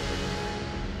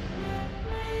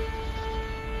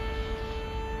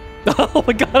 Oh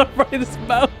my god, I'm right in his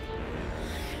mouth.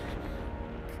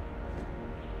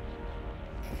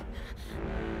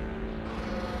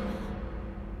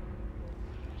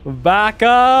 Back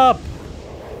up!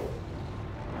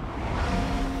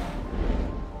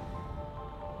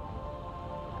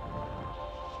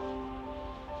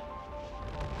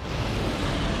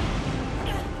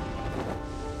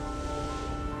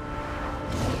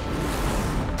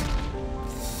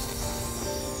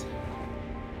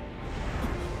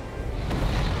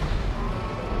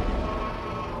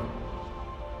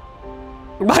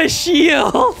 My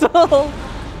shield!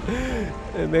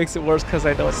 It makes it worse because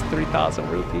I know it's 3,000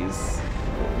 rupees.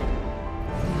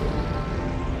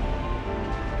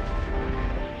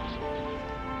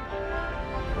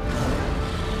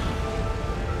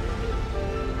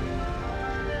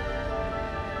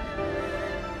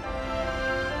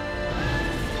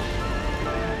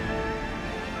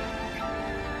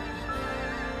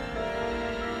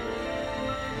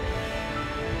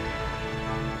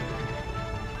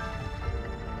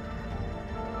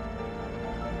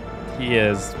 He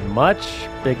is much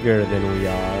bigger than we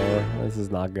are. This is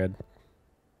not good.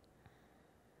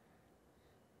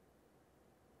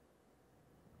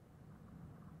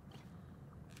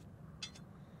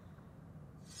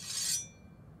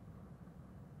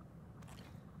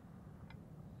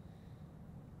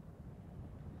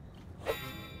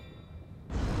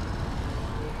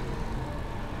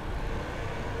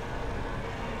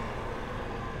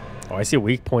 Oh, I see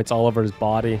weak points all over his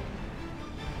body.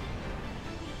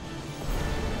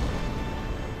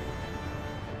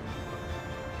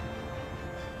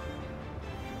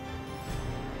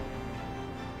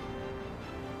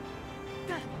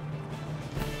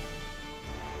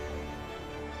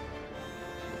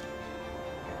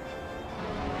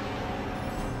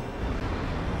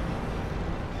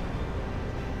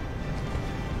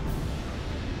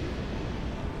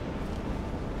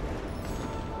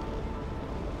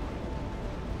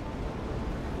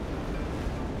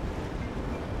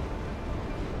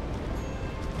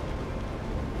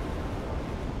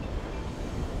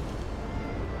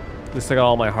 At least I got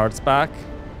all my hearts back.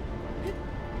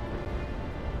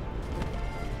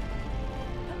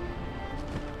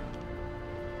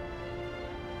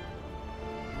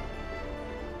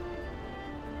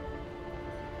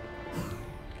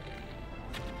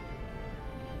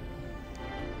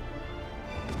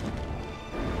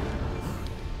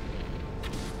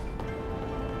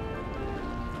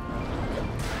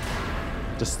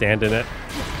 Just stand in it.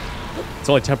 It's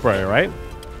only temporary, right?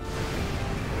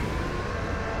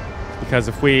 Because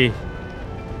if we...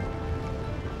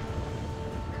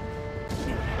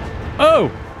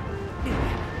 Oh!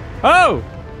 Oh!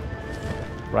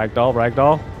 Ragdoll,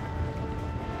 ragdoll.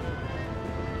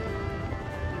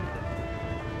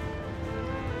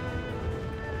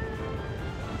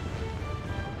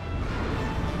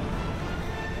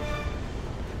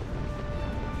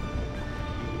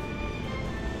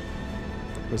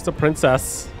 Where's the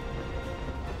princess?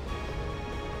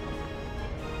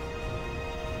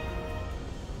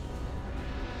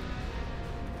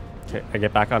 Okay, I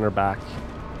get back on her back.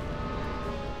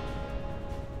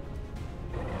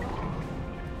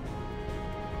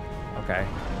 Okay.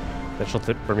 Then she'll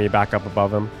bring me back up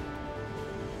above him.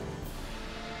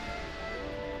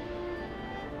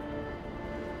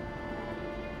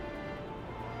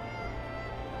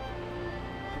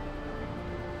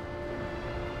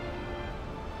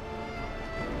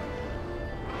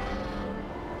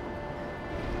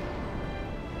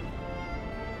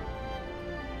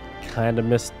 Kind of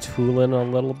missed Tulin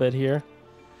a little bit here.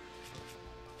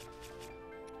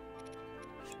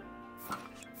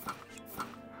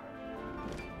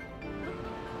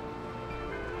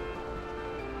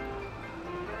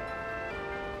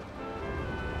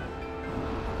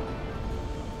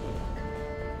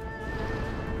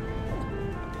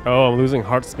 Oh, I'm losing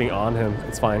hearts being on him.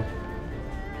 It's fine.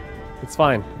 It's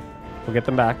fine. We'll get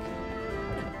them back.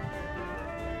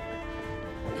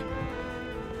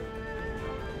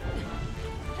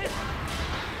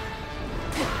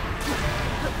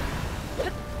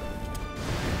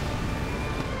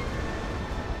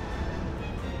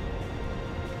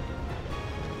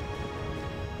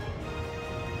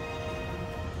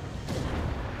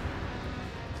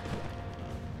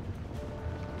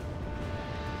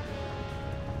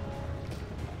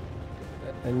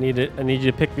 I need it. I need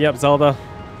you to pick me up, Zelda.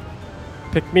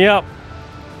 Pick me up.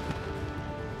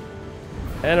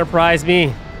 Enterprise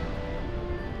me.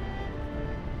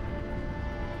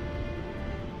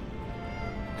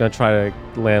 Gonna try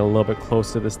to land a little bit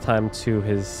closer this time to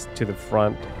the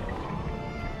front.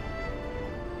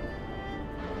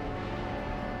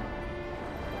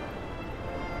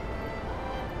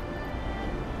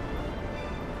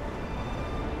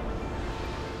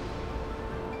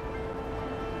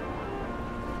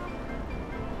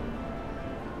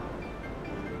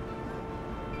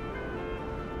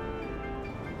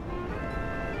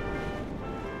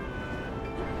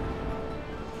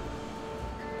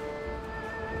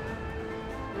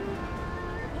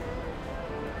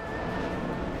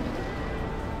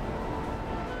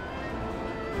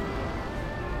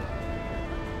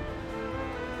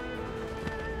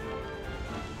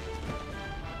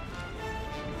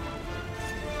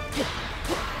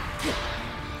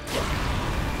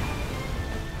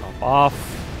 Off.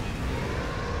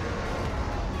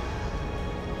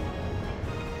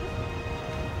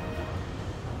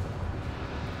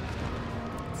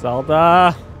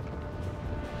 Zelda.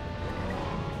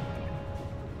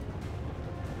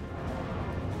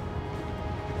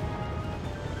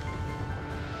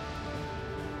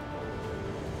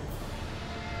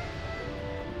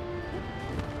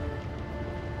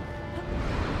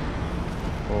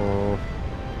 Oh.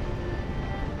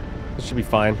 This should be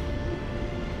fine.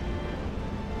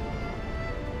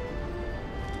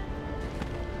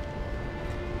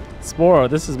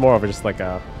 This is more of just like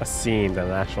a scene than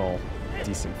an actual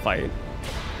decent fight.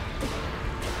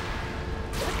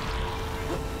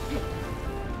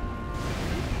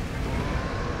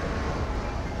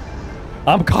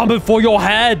 I'm coming for your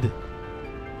head!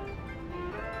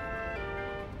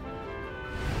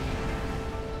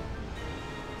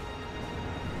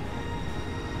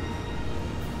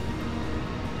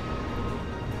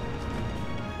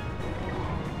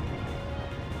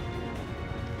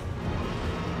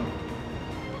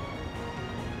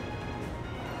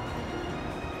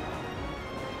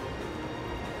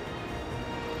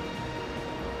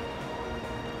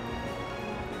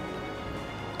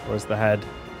 Where's the head?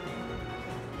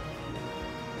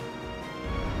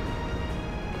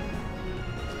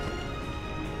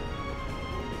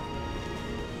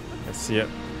 I see it.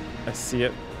 I see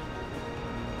it.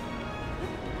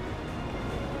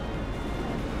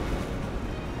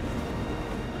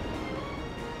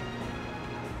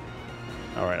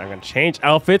 All right, I'm gonna change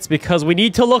outfits because we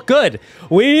need to look good.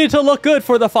 We need to look good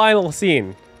for the final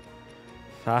scene.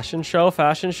 Fashion show,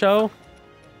 fashion show.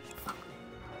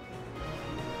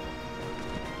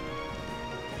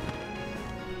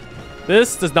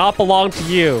 This does not belong to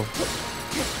you.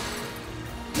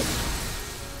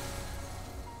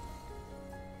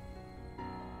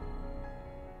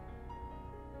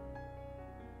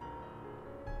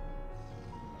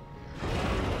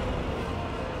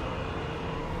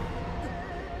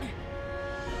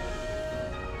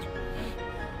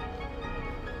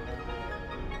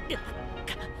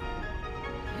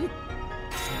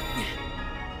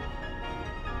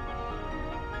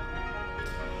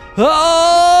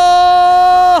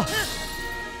 Oh!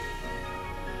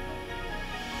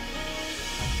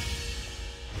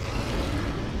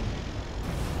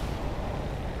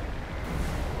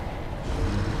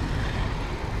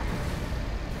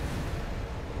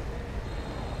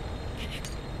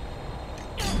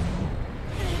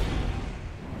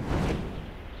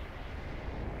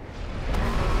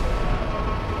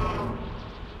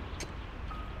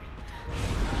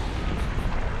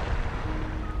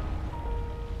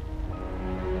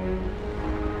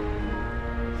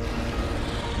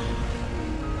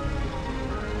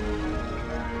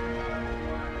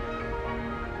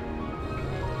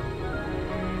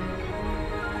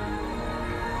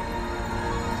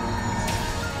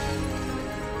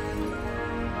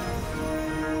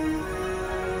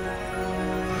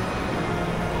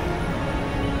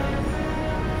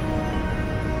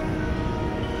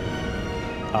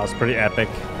 That was pretty epic,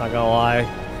 not gonna lie.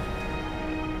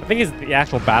 I think the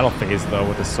actual battle phase, though,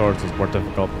 with the swords was more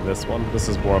difficult than this one. This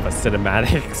is more of a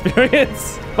cinematic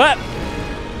experience, but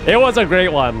it was a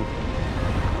great one.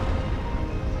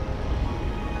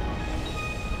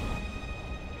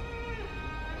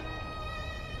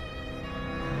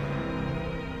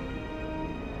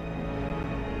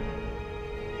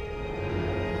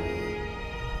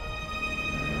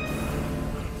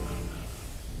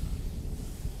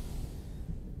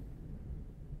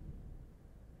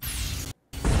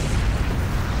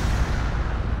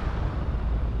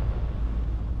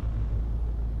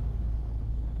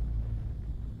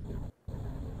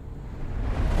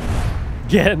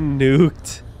 Get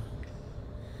nuked.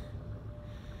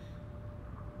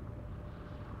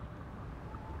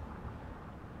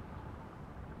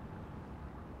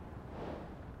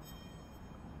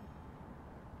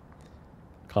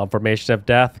 Confirmation of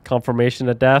death. Confirmation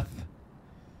of death.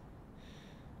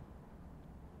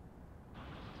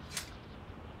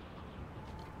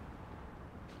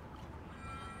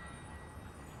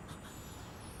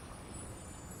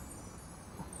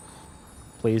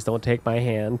 Please don't take my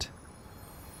hand.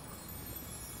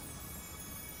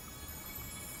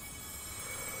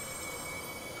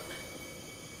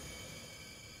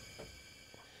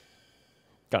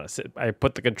 Gotta sit. I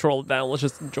put the controller down. Let's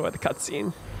just enjoy the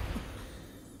cutscene.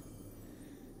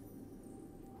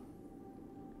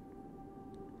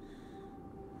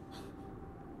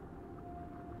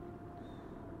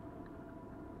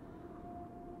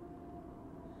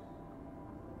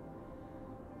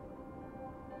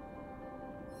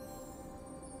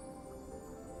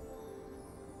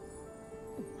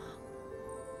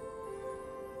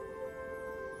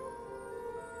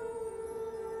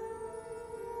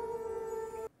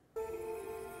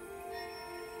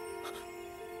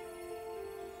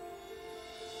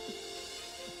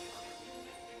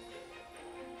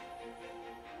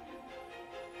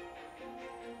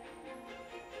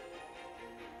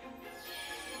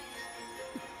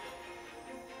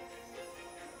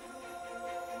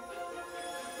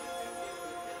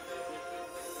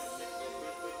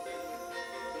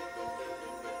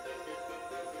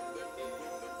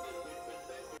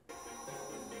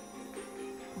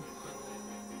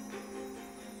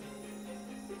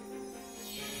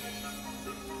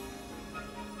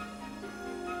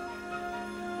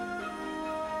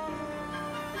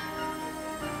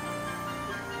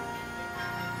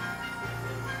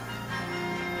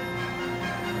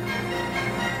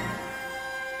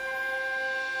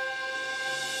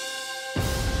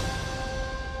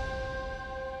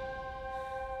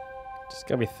 It's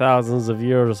gonna be thousands of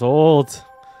years old.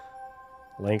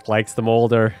 Link likes them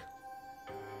older.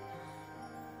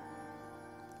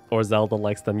 Or Zelda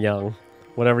likes them young.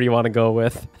 Whatever you want to go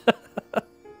with.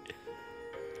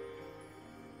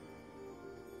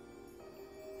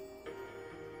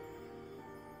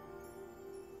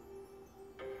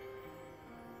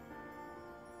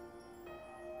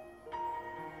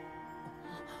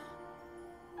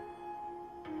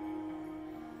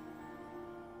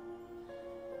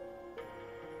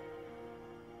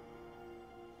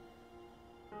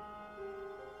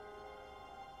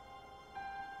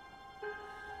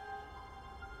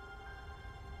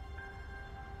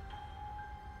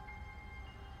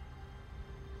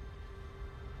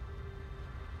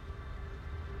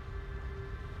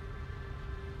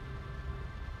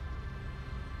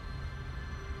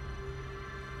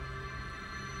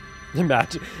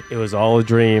 Imagine it was all a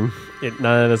dream.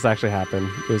 None of this actually happened.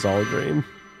 It was all a dream.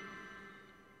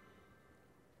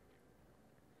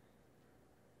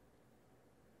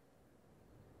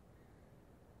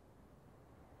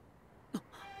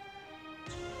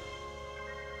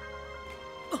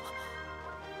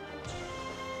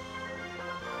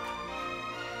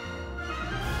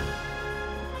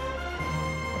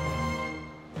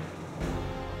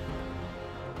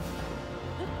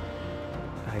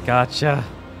 I gotcha.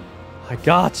 I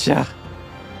gotcha.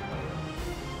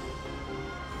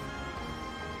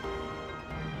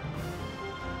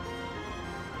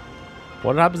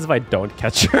 What happens if I don't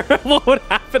catch her? What would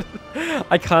happen?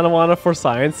 I kind of want to for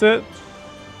science it,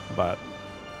 but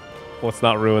let's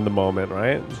not ruin the moment,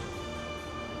 right?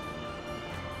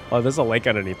 Oh, there's a lake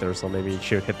underneath her, so maybe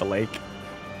she would hit the lake.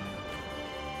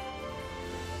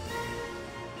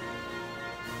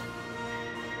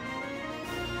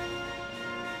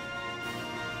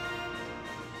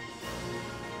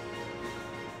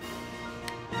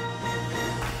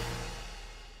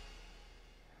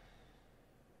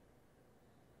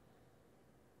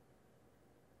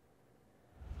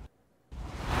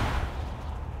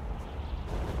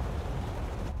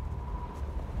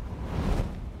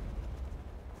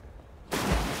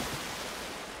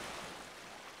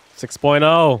 Six point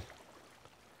oh.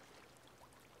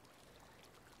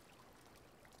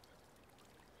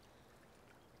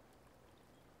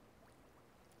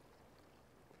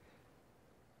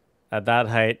 At that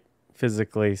height,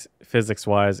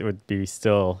 physics-wise, it would be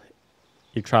still,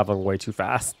 you're traveling way too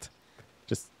fast.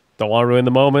 Just don't want to ruin the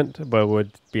moment, but it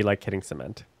would be like hitting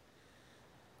cement.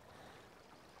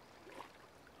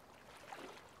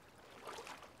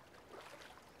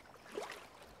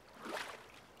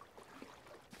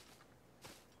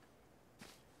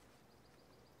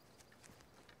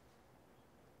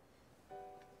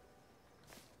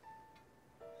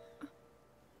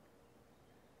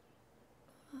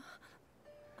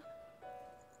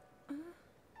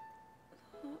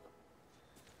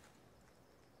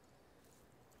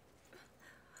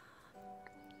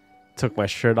 Took my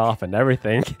shirt off and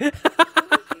everything.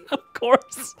 Of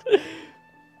course.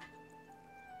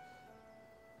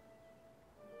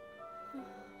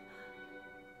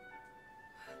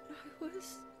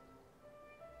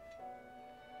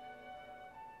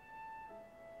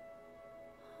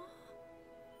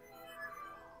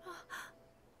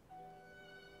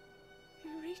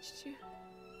 You reached you,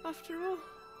 after all.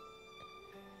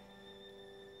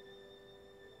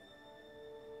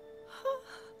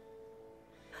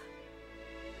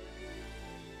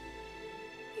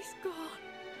 He's gone.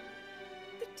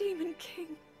 The Demon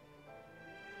King.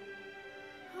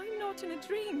 I'm not in a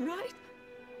dream, right?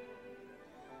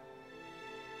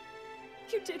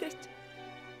 You did it.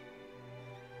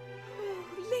 Oh,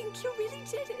 Link, you really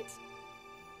did it.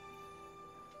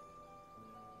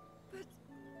 But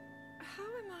how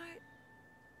am I?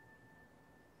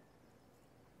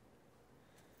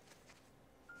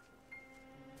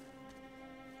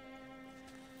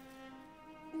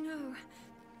 No,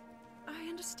 I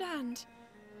understand.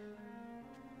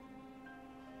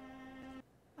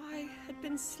 I had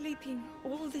been sleeping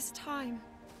all this time.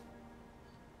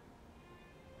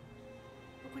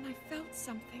 But when I felt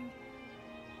something,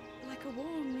 like a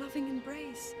warm, loving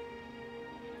embrace,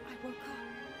 I woke up.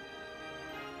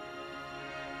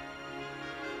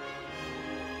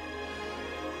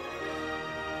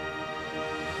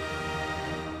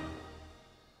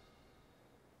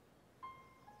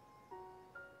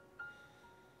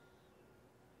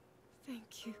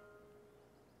 Thank you.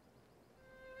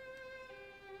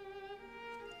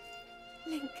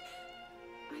 Link,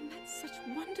 I met such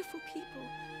wonderful people.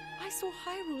 I saw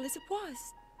Hyrule as it was.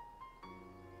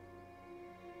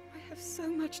 I have so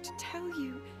much to tell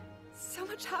you. So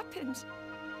much happened.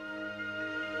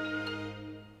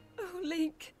 Oh,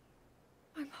 Link,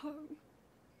 I'm home.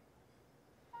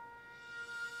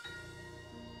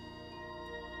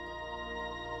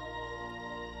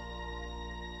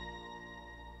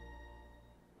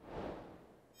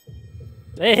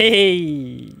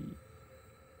 Hey!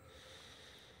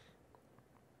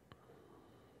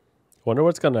 Wonder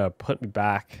what's gonna put me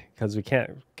back, because we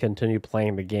can't continue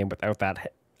playing the game without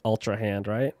that ultra hand,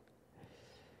 right?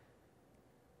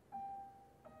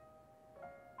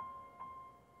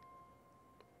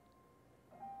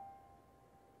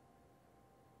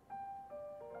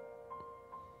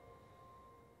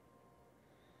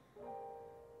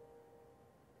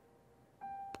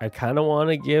 I kind of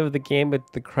want to give the game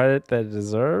the credit that it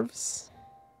deserves.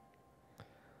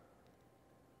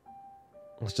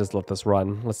 Let's just let this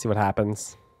run. Let's see what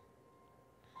happens.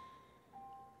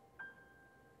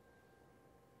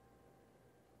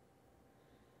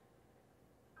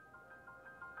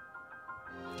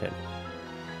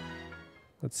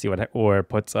 Let's see where it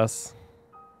puts us.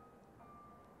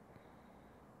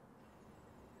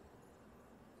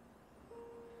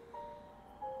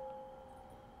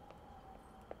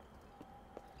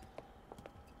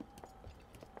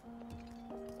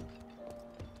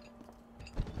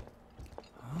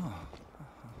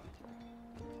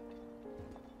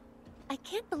 I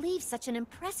can't believe such an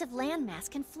impressive landmass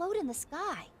can float in the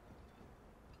sky.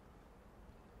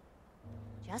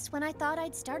 Just when I thought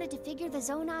I'd started to figure the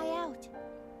Zonai out.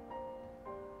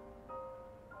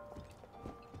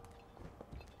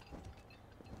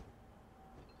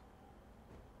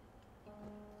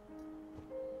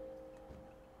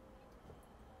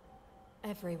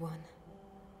 Everyone,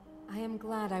 I am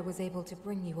glad I was able to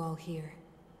bring you all here.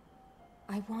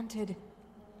 I wanted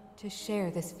to share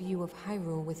this view of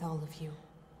Hyrule with all of you.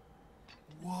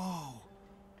 Whoa.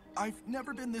 I've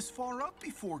never been this far up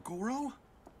before, Goro.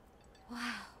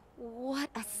 Wow, what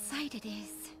a sight it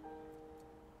is.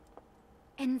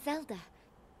 And Zelda,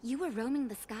 you were roaming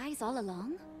the skies all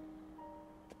along?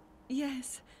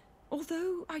 Yes,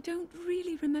 although I don't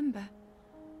really remember.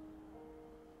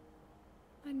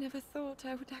 I never thought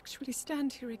I would actually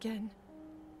stand here again.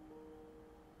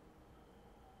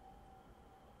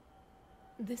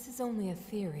 This is only a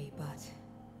theory,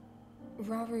 but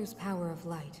Raru's power of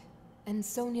light, and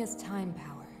Sonia's time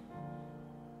power.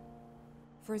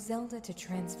 For Zelda to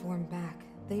transform back,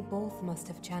 they both must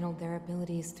have channeled their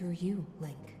abilities through you,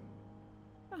 Link.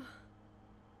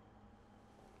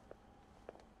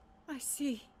 I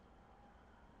see.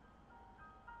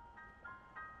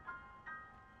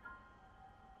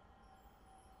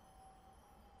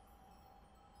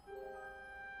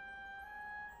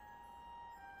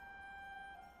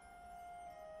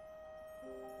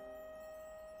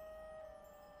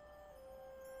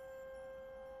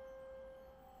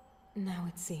 Now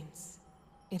it seems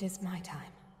it is my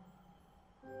time.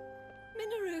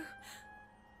 Minoru!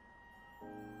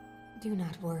 Do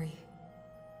not worry.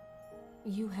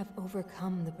 You have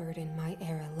overcome the burden my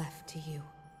era left to you.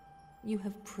 You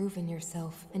have proven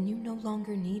yourself, and you no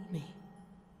longer need me.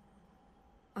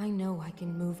 I know I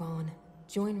can move on,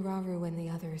 join Raru and the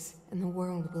others, and the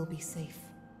world will be safe.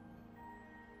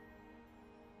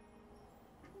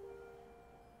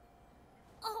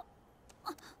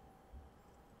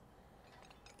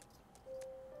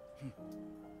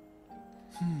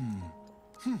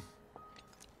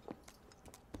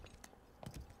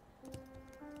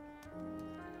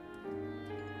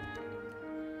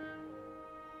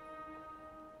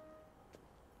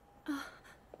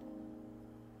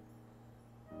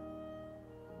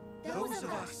 Those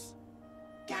of us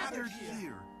gathered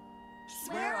here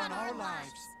swear on our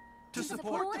lives to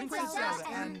support Princess Zelda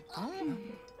and...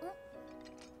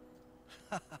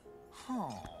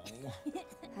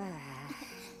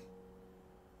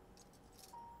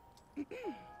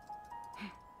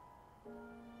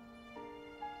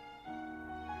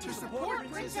 to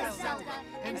support Princess Zelda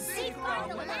and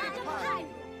safeguard the land of Hyrule.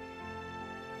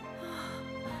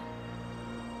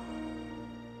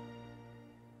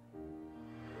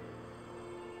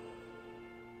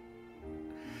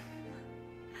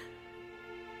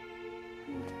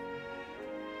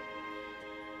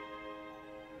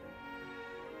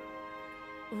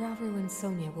 Raru and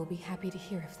Sonia will be happy to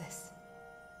hear of this.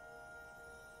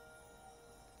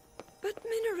 But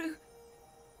Minoru...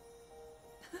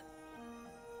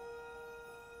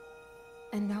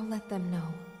 And I'll let them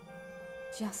know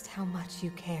just how much you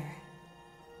care.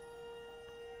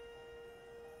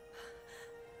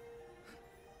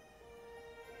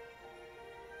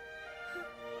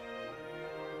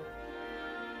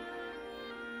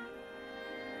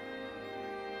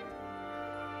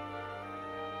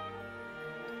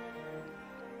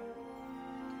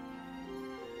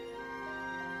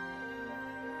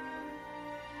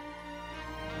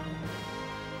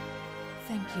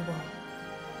 Thank you all.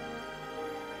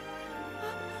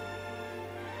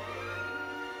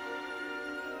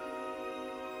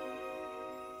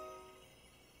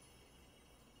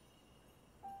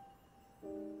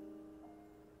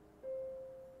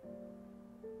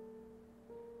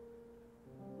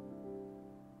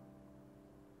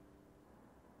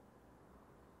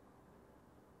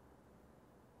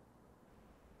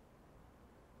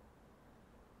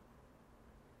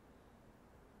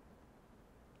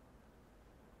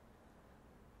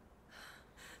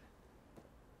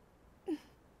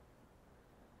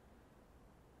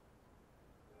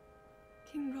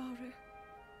 King Raru,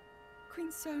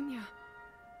 Queen Sonia,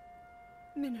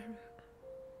 Minoru.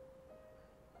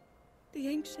 The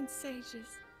ancient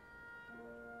sages.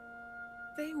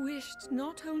 They wished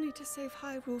not only to save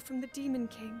Hyrule from the Demon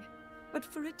King, but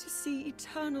for it to see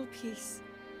eternal peace.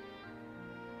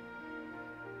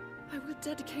 I will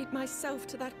dedicate myself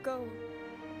to that goal.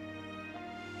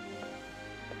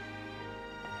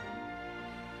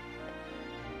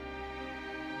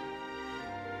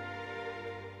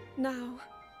 Now,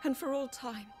 and for all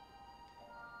time.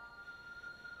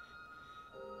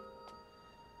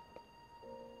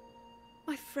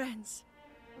 My friends,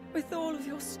 with all of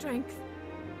your strength,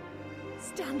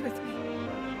 stand with me.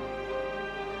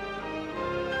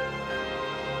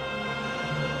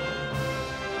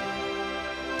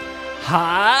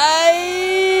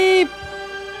 Hype!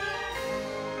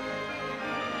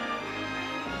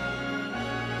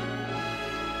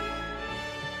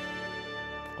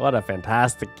 What a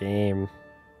fantastic game.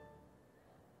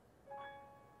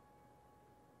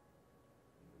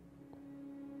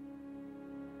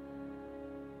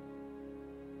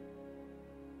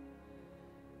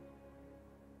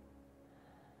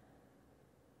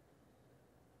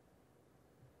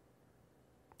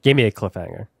 Give me a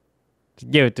cliffhanger.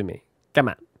 Give it to me. Come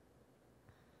on.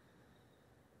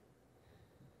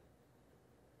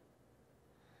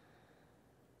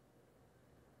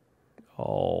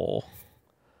 Oh.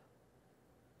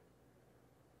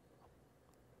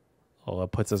 Oh,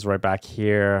 it puts us right back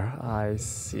here. I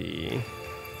see.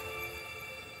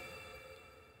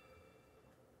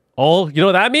 Oh, you know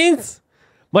what that means?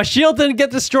 My shield didn't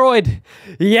get destroyed.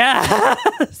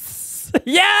 Yes!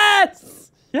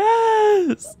 Yes!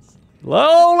 Yes!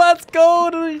 Oh, let's go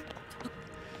to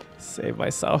save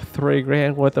myself 3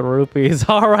 grand worth of rupees.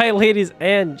 All right, ladies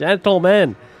and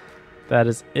gentlemen, that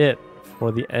is it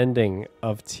for the ending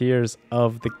of Tears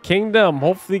of the Kingdom.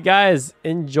 Hopefully, you guys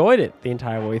enjoyed it the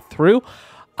entire way through.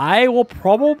 I will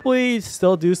probably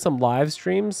still do some live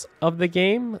streams of the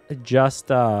game, just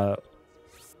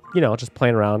you know, just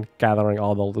playing around, gathering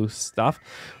all the loose stuff.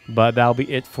 But that'll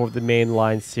be it for the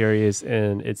mainline series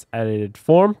in its edited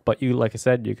form. But you, like I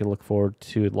said, you can look forward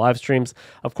to the live streams.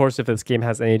 Of course, if this game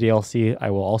has any DLC, I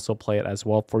will also play it as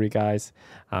well for you guys.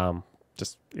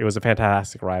 It was a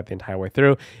fantastic ride the entire way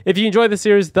through. If you enjoyed the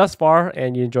series thus far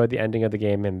and you enjoyed the ending of the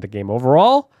game and the game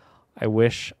overall, I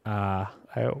wish that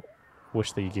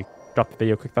you drop the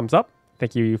video a quick thumbs up.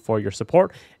 Thank you for your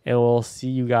support, and we'll see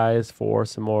you guys for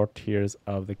some more Tears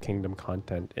of the Kingdom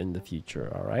content in the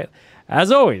future, all right?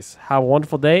 As always, have a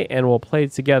wonderful day, and we'll play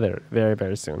together very,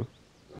 very soon.